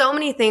there's so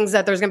many things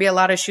that there's going to be a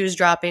lot of shoes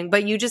dropping,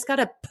 but you just got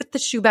to put the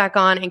shoe back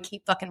on and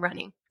keep fucking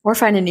running. Or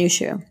find a new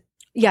shoe.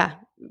 Yeah.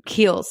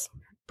 Heels,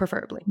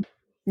 preferably.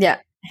 Yeah.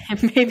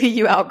 Maybe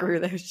you outgrew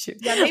those shoes.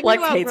 Yeah, maybe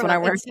Lex hates when I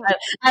wear that.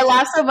 I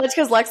laugh so much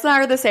because Lex and I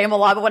are the same a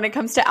lot, but when it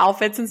comes to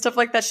outfits and stuff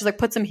like that, she's like,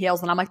 put some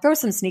heels, and I'm like, throw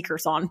some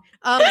sneakers on.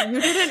 You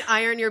didn't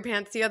iron your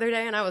pants the other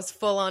day, and I was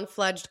full on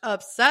fledged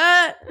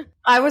upset.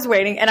 I was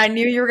waiting, and I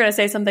knew you were going to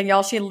say something,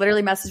 y'all. She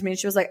literally messaged me, and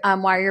she was like,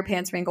 why are your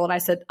pants wrinkled? And I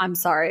said, I'm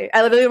sorry.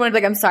 I literally wanted to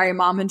be like, I'm sorry,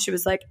 Mom, and she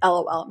was like,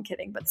 LOL, I'm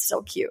kidding, but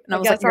still cute. And I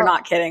was like, you're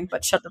not kidding,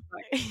 but shut the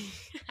fuck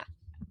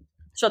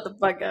shut the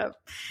fuck up.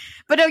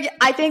 But no,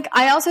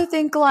 I also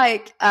think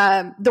like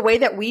the way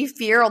that we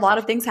fear a lot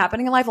of things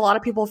happening in life, a lot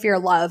of people fear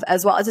love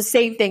as well. It's the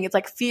same thing. It's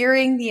like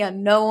fearing the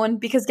unknown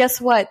because guess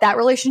what? That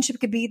relationship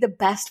could be the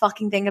best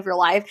fucking thing of your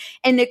life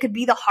and it could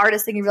be the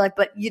hardest thing of your life.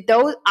 But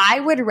I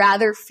would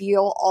rather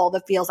feel all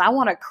the feels. I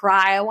want to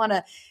cry. I want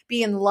to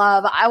be in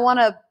love. I want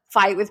to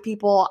fight with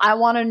people. I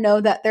want to know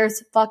that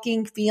there's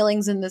fucking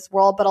feelings in this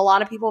world. But a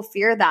lot of people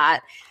fear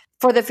that.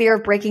 For the fear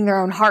of breaking their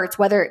own hearts,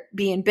 whether it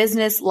be in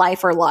business,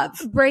 life, or love.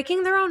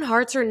 Breaking their own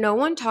hearts, or no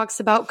one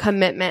talks about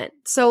commitment.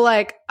 So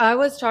like I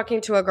was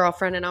talking to a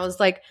girlfriend and I was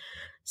like,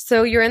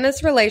 so you're in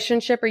this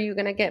relationship, are you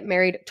going to get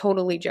married?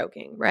 Totally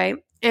joking, right?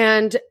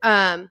 And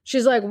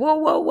she's like,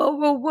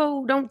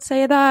 whoa, don't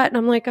say that. And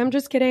I'm like, I'm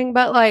just kidding.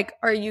 But like,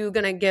 are you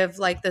going to give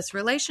like this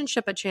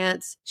relationship a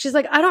chance? She's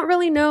like, I don't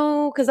really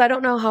know because I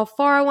don't know how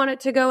far I want it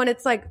to go. And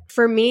it's like,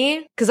 for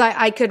me, because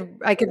I could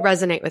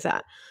resonate with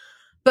that.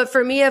 But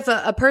for me, if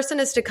a person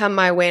is to come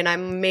my way and I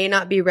may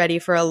not be ready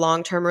for a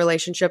long-term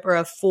relationship or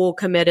a full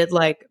committed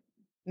like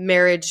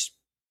marriage,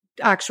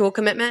 actual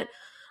commitment,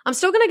 I'm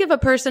still going to give a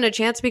person a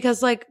chance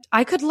because like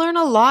I could learn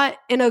a lot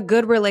in a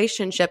good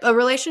relationship. A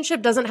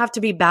relationship doesn't have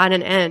to be bad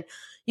and end.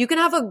 You can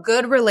have a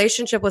good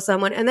relationship with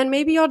someone and then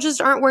maybe y'all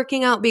just aren't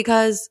working out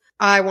because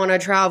I want to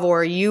travel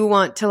or you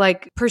want to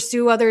like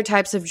pursue other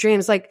types of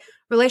dreams. Like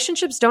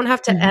relationships don't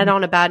have to end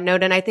on a bad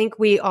note. And I think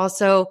we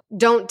also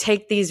don't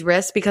take these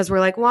risks because we're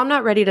like, well, I'm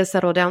not ready to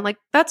settle down. Like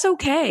that's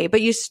okay.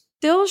 But you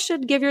still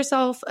should give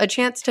yourself a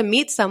chance to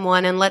meet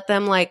someone and let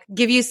them like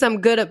give you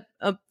some good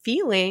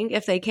feeling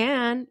if they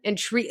can and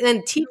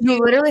teach you. You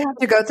literally have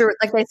to go through it.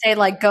 Like they say,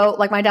 like go,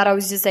 like my dad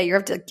always used to say, you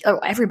have to,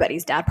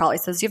 everybody's dad probably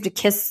says you have to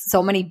kiss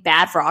so many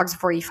bad frogs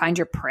before you find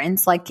your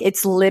prince. Like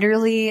it's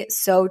literally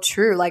so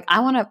true. Like I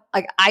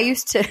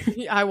used to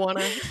want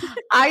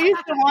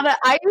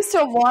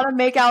to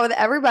make out with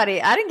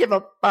everybody. I didn't give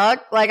a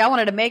fuck. Like I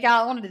wanted to make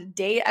out. I wanted to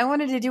date. I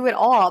wanted to do it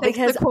all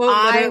because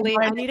I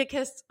need to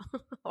kiss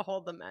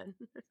all the men.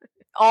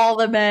 All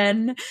the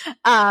men.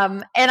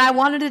 And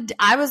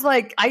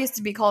I used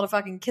to be called a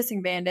fucking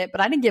kissing bandit,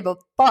 but I didn't give a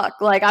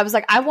fuck. Like I was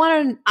like,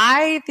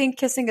 I think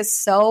kissing is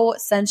so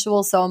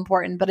sensual, so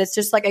important, but it's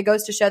just like, it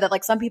goes to show that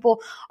like some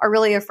people are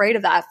really afraid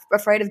of that,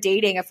 afraid of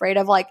dating, afraid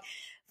of like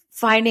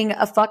finding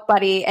a fuck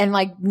buddy and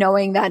like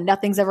knowing that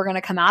nothing's ever going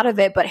to come out of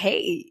it. But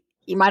hey,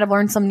 you might have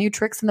learned some new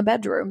tricks in the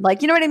bedroom.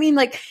 Like, you know what I mean?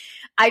 Like,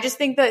 I just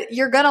think that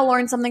you're going to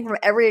learn something from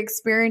every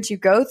experience you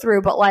go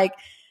through, but like,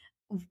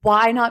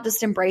 why not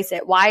just embrace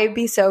it? Why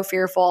be so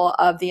fearful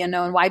of the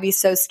unknown? Why be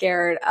so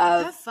scared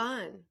of have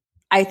fun?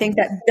 I think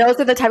that those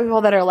are the type of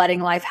people that are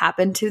letting life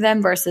happen to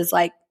them versus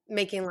like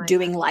making life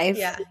doing life.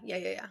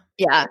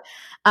 Yeah.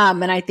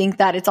 And I think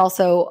that it's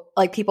also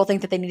like people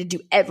think that they need to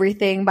do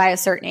everything by a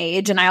certain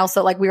age. And I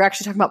also like, we were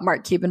actually talking about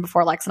Mark Cuban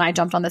before Lex and I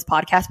jumped on this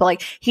podcast, but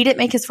like he didn't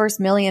make his first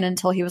million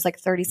until he was like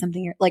 30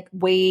 something years, like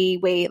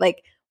way,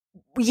 like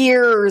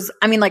years,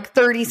 I mean, like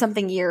 30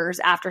 something years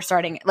after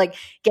starting, like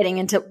getting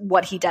into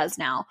what he does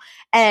now.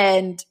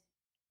 And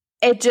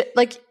it just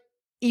like,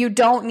 you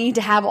don't need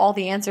to have all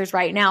the answers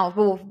right now.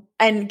 Well,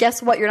 and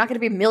guess what? You're not going to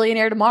be a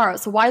millionaire tomorrow.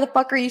 So why the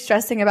fuck are you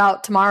stressing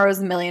about tomorrow's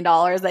 $1 million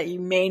that you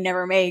may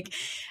never make?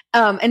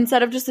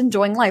 Instead of just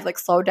enjoying life, like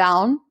slow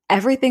down.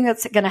 Everything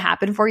that's going to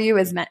happen for you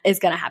is going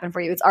to happen for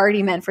you. It's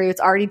already meant for you.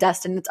 It's already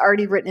destined. It's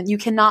already written. You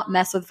cannot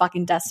mess with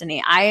fucking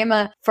destiny. I am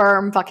a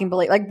firm fucking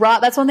believer. Like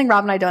Rob, that's one thing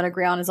Rob and I don't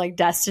agree on is like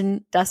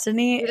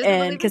destiny.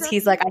 And because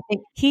he's like,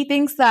 he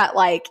thinks that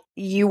like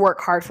you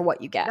work hard for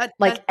what you get.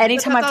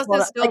 Anytime I've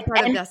told still like,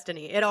 part of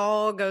destiny. It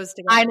all goes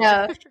together. I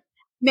know.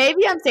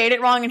 Maybe I'm saying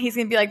it wrong and he's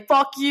going to be like,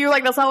 fuck you.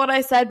 Like, that's not what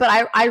I said. But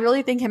I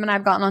really think him and I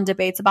have gotten on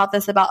debates about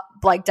this, about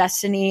like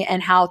destiny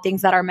and how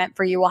things that are meant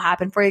for you will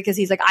happen for you. Cause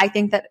he's like, I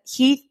think that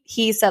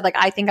he said like,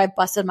 I think I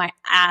busted my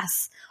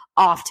ass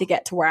off to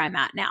get to where I'm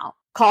at now.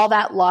 Call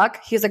that luck.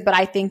 He's like, but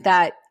I think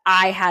that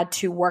I had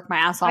to work my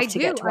ass off to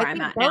get to where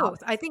I'm at now.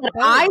 I think both.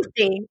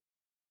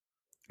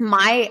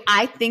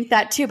 I think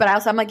that too, but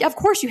I'm like, yeah, of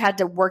course you had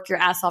to work your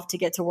ass off to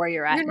get to where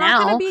you're at now. You're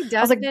not going to be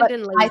destined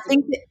and lazy. I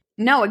think that,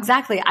 no,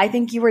 exactly. I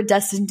think you were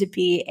destined to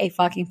be a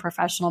fucking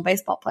professional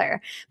baseball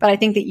player, but I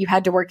think that you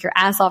had to work your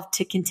ass off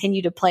to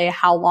continue to play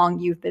how long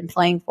you've been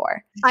playing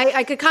for.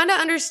 I could kind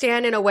of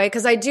understand in a way,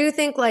 because I do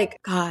think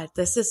like, God,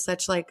 this is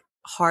such like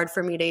hard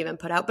for me to even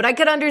put out, but I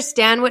could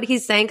understand what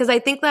he's saying, because I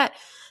think that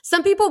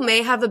some people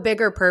may have a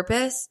bigger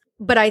purpose,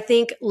 but I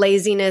think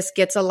laziness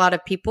gets a lot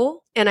of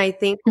people. And I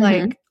think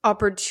like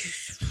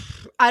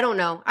I don't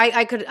know.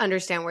 I could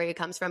understand where he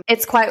comes from.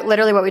 It's quite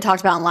literally what we talked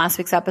about in last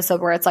week's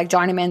episode, where it's like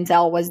Johnny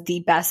Manziel was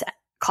the best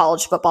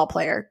college football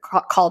player,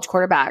 college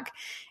quarterback.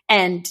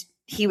 And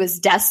he was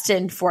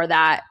destined for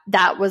that.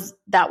 That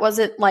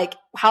wasn't like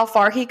how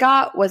far he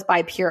got was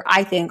by pure,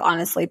 I think,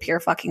 honestly,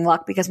 pure fucking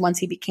luck. Because once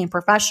he became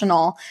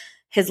professional,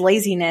 his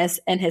laziness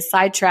and his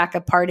sidetrack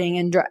of partying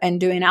and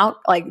doing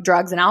like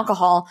drugs and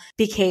alcohol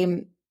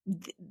became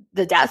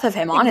the death of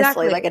him, honestly.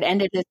 Exactly. Like it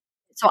ended his.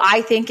 So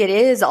I think it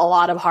is a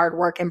lot of hard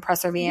work and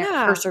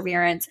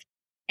perseverance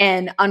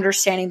and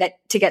understanding that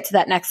to get to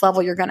that next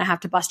level, you're going to have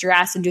to bust your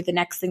ass and do the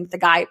next thing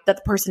that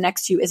the person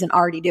next to you isn't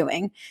already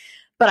doing.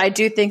 But I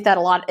do think that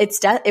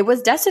it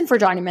was destined for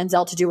Johnny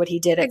Manziel to do what he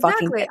did at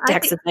fucking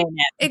Texas A&M.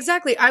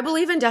 Exactly. I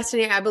believe in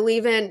destiny. I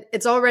believe in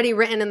it's already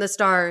written in the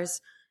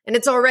stars. And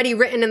it's already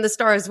written in the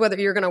stars whether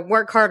you're going to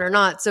work hard or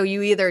not. So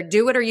you either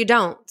do it or you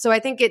don't. So I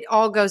think it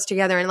all goes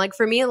together. And like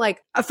for me,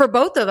 like for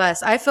both of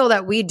us, I feel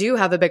that we do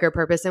have a bigger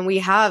purpose and we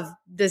have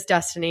this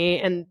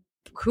destiny and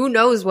who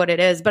knows what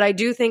it is. But I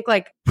do think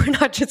like we're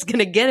not just going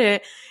to get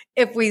it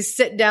if we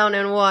sit down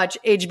and watch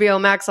HBO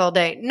Max all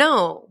day.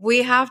 No,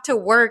 we have to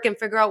work and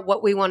figure out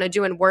what we want to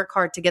do and work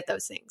hard to get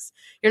those things.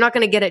 You're not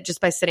going to get it just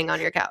by sitting on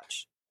your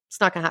couch.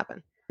 It's not going to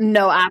happen.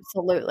 No,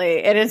 absolutely.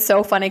 It is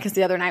so funny because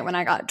the other night when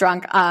I got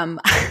drunk,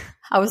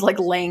 I was like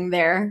laying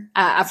there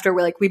after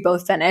we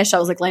both finished. I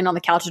was like laying on the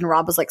couch and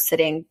Rob was like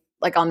sitting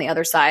like on the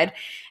other side.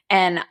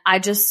 And I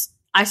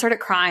started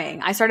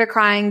crying. I started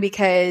crying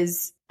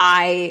because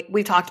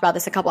we talked about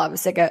this a couple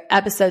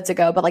episodes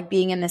ago, but like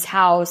being in this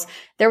house,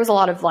 there was a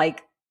lot of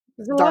like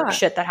dark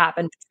shit that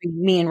happened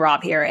between me and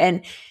Rob here.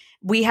 And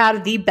we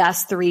had the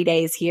best 3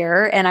 days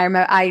here. And I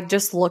remember I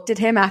just looked at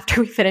him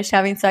after we finished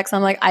having sex.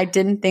 I'm like, I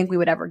didn't think we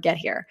would ever get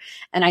here.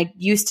 And I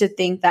used to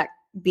think that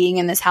being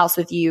in this house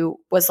with you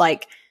was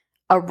like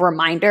a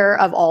reminder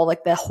of all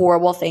like the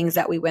horrible things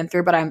that we went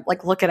through. But I'm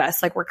like, look at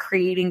us, like we're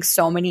creating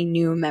so many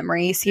new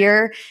memories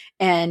here.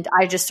 And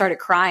I just started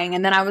crying.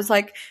 And then I was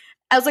like,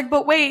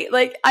 but wait,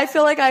 like, I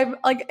feel like I'm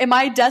like, am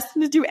I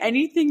destined to do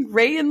anything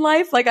great in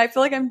life? Like, I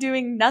feel like I'm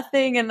doing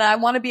nothing and I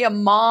want to be a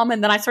mom.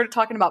 And then I started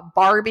talking about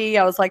Barbie.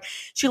 I was like,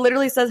 she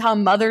literally says how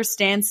mothers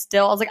stand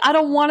still. I was like, I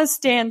don't want to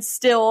stand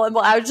still. And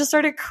I just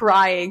started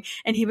crying.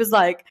 And he was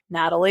like,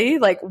 Natalie,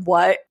 like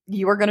what?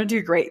 You are going to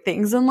do great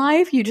things in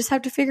life. You just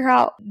have to figure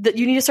out that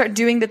you need to start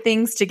doing the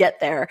things to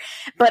get there.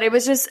 But it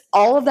was just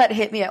all of that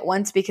hit me at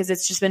once because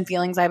it's just been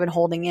feelings I've been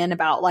holding in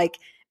about like,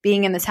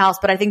 being in this house.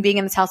 But I think being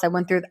in this house,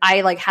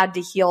 I like had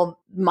to heal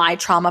my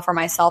trauma for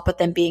myself, but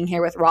then being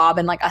here with Rob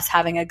and like us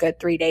having a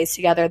good 3 days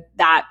together,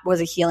 that was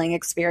a healing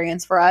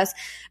experience for us.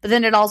 But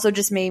then it also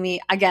just made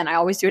me, again, I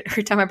always do it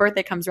every time my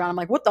birthday comes around. I'm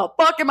like, what the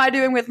fuck am I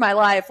doing with my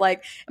life?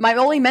 Like, am I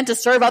only meant to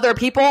serve other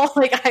people?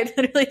 Like I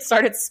literally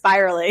started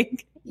spiraling.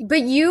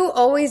 But you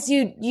always,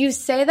 you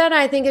say that.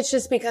 I think it's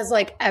just because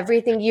like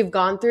everything you've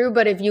gone through.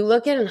 But if you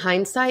look at it in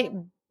hindsight,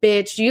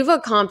 bitch, you've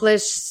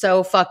accomplished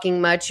so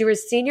fucking much. You were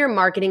senior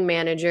marketing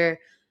manager.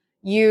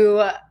 You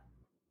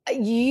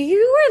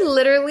were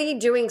literally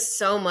doing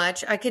so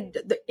much.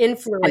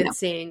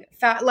 Influencing.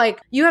 Like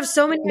you have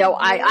so many. No,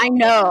 I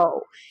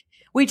know.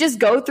 We just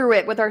go through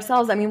it with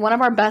ourselves. I mean, one of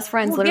our best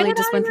friends literally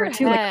just went through it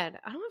too. Like, I don't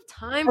have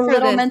time for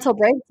little this. mental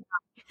break.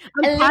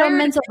 A little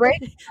mental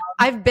break.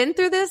 I've been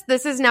through this.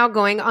 This is now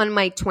going on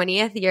my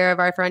 20th year of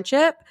our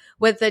friendship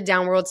with the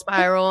downward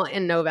spiral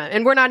in November.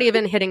 And we're not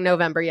even hitting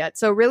November yet.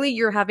 So really,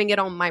 you're having it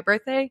on my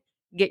birthday.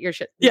 Get your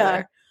shit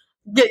together.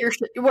 get your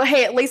shit. Well,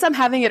 hey, at least I'm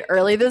having it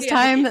early this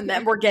time, and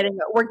then we're getting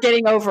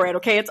over it.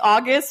 Okay, it's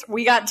August.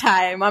 We got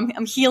time.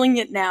 I'm healing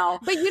it now.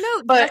 But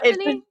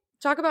Destiny,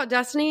 talk about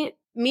Destiny.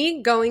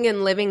 Me going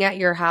and living at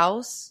your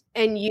house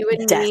and you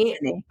and Destiny.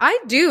 me. I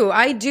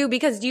do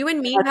because you and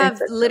me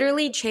have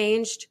literally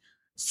changed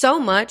so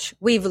much.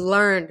 We've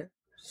learned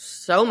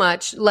so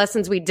much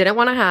lessons we didn't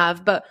want to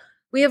have, but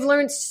we have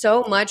learned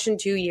so much in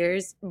 2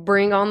 years.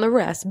 Bring on the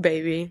rest,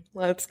 baby.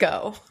 Let's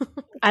go.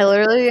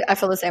 I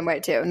feel the same way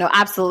too. No,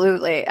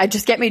 absolutely. I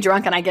just get me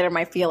drunk and I get in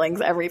my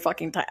feelings every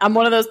fucking time. I'm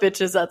one of those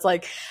bitches that's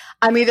like,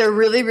 I'm either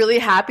really, really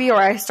happy or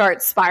I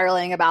start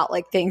spiraling about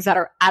like things that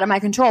are out of my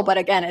control. But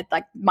again, it's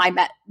like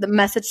the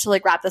message to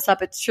like wrap this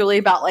up. It's truly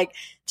about like,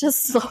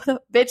 just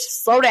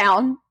slow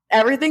down.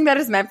 Everything that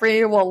is meant for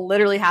you will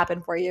literally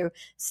happen for you.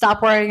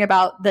 Stop worrying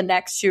about the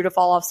next shoe to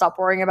fall off. Stop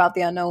worrying about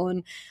the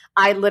unknown.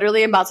 I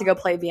literally am about to go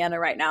play Vienna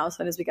right now as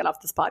soon as we get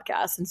off this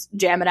podcast and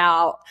jam it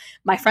out.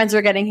 My friends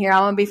are getting here.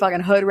 I'm going to be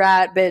fucking hood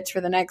rat bitch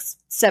for the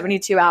next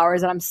 72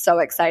 hours and I'm so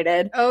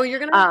excited. Oh, you're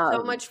going to have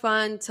so much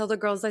fun. Tell the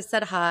girls I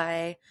said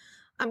hi.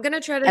 I'm going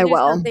to try to do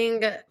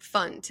something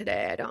fun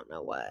today. I don't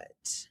know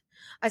what.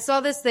 I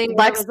saw this thing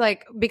where it was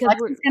like, because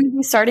Lex is going to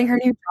be starting her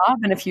new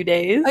job in a few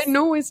days. I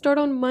know. I start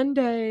on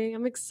Monday.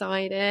 I'm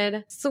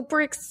excited. Super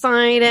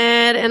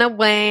excited. In a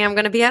way, I'm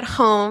going to be at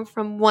home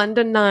from 1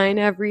 to 9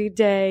 every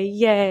day.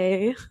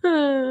 Yay.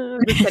 I'm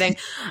just kidding.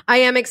 I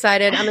am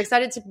excited. I'm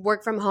excited to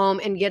work from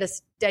home and get a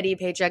steady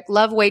paycheck.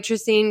 Love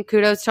waitressing.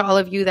 Kudos to all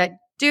of you that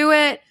do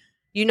it.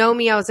 You know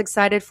me. I was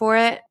excited for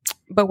it.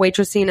 But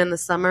waitressing in the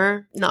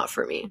summer, not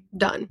for me.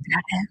 Done.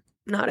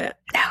 Not it.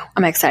 No,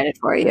 I'm excited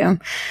for you.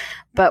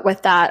 But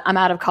with that, I'm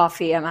out of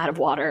coffee. I'm out of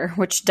water,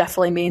 which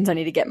definitely means I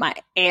need to get my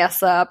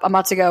ass up. I'm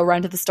about to go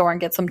run to the store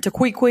and get some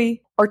tequila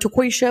or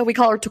tequisha. We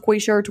call her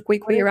tequisha or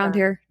tequila around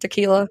here.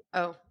 Tequila.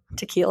 Oh.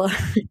 Tequila.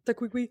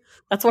 Tequila.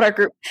 That's what our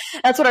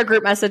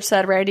group message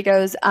said. Randy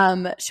goes,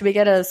 should we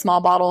get a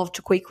small bottle of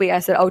tequila? I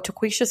said, oh,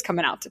 tequisha's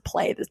coming out to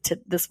play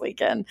this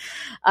weekend.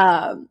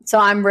 So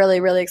I'm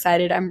really, really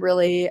excited. I'm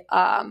really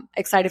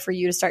excited for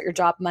you to start your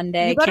job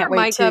Monday. You better Can't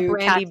wait to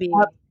Randy B.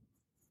 Up.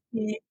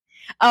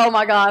 Oh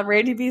my God,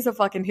 Randy B's a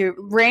fucking hoot.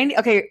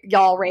 Okay,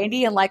 y'all,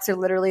 Randy and Lex are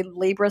literally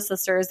Libra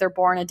sisters. They're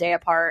born a day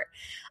apart.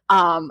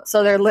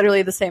 So they're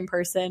literally the same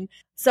person.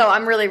 So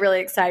I'm really,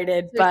 really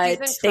excited.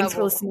 But thanks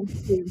for listening.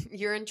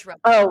 You're in trouble.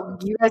 Oh,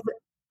 you guys,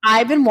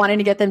 I've been wanting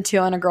to get them two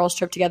on a girls'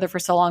 trip together for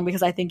so long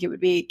because I think it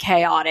would be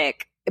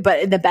chaotic,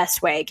 but in the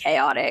best way,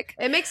 chaotic.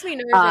 It makes me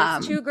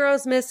nervous. 2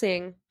 girls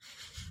missing.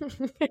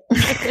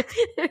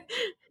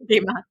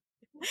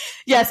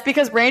 Yes,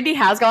 because Randy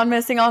has gone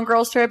missing on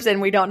girls' trips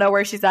and we don't know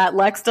where she's at.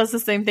 Lex does the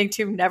same thing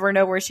too, never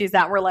know where she's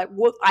at. We're like,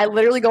 what? I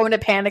literally go into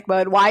panic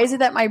mode. Why is it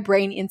that my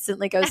brain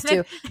instantly goes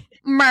to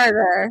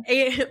murder?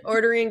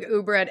 Ordering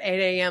Uber at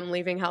 8 a.m.,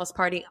 leaving house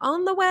party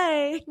on the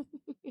way.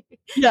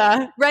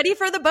 Yeah. Ready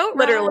for the boat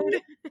literally.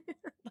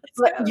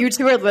 ride. You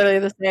two are literally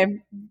the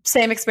same.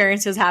 Same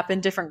experiences happen,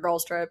 different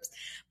girls' trips.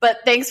 But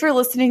thanks for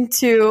listening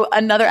to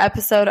another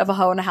episode of A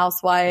Hoe and A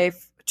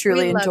Housewife.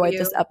 Truly enjoyed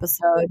this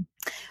episode.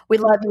 We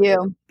love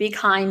you. Be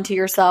kind to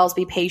yourselves.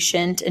 Be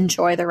patient.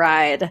 Enjoy the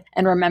ride.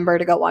 And remember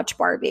to go watch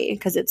Barbie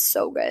because it's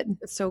so good.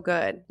 It's so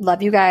good.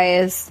 Love you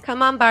guys.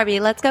 Come on, Barbie.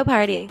 Let's go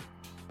party.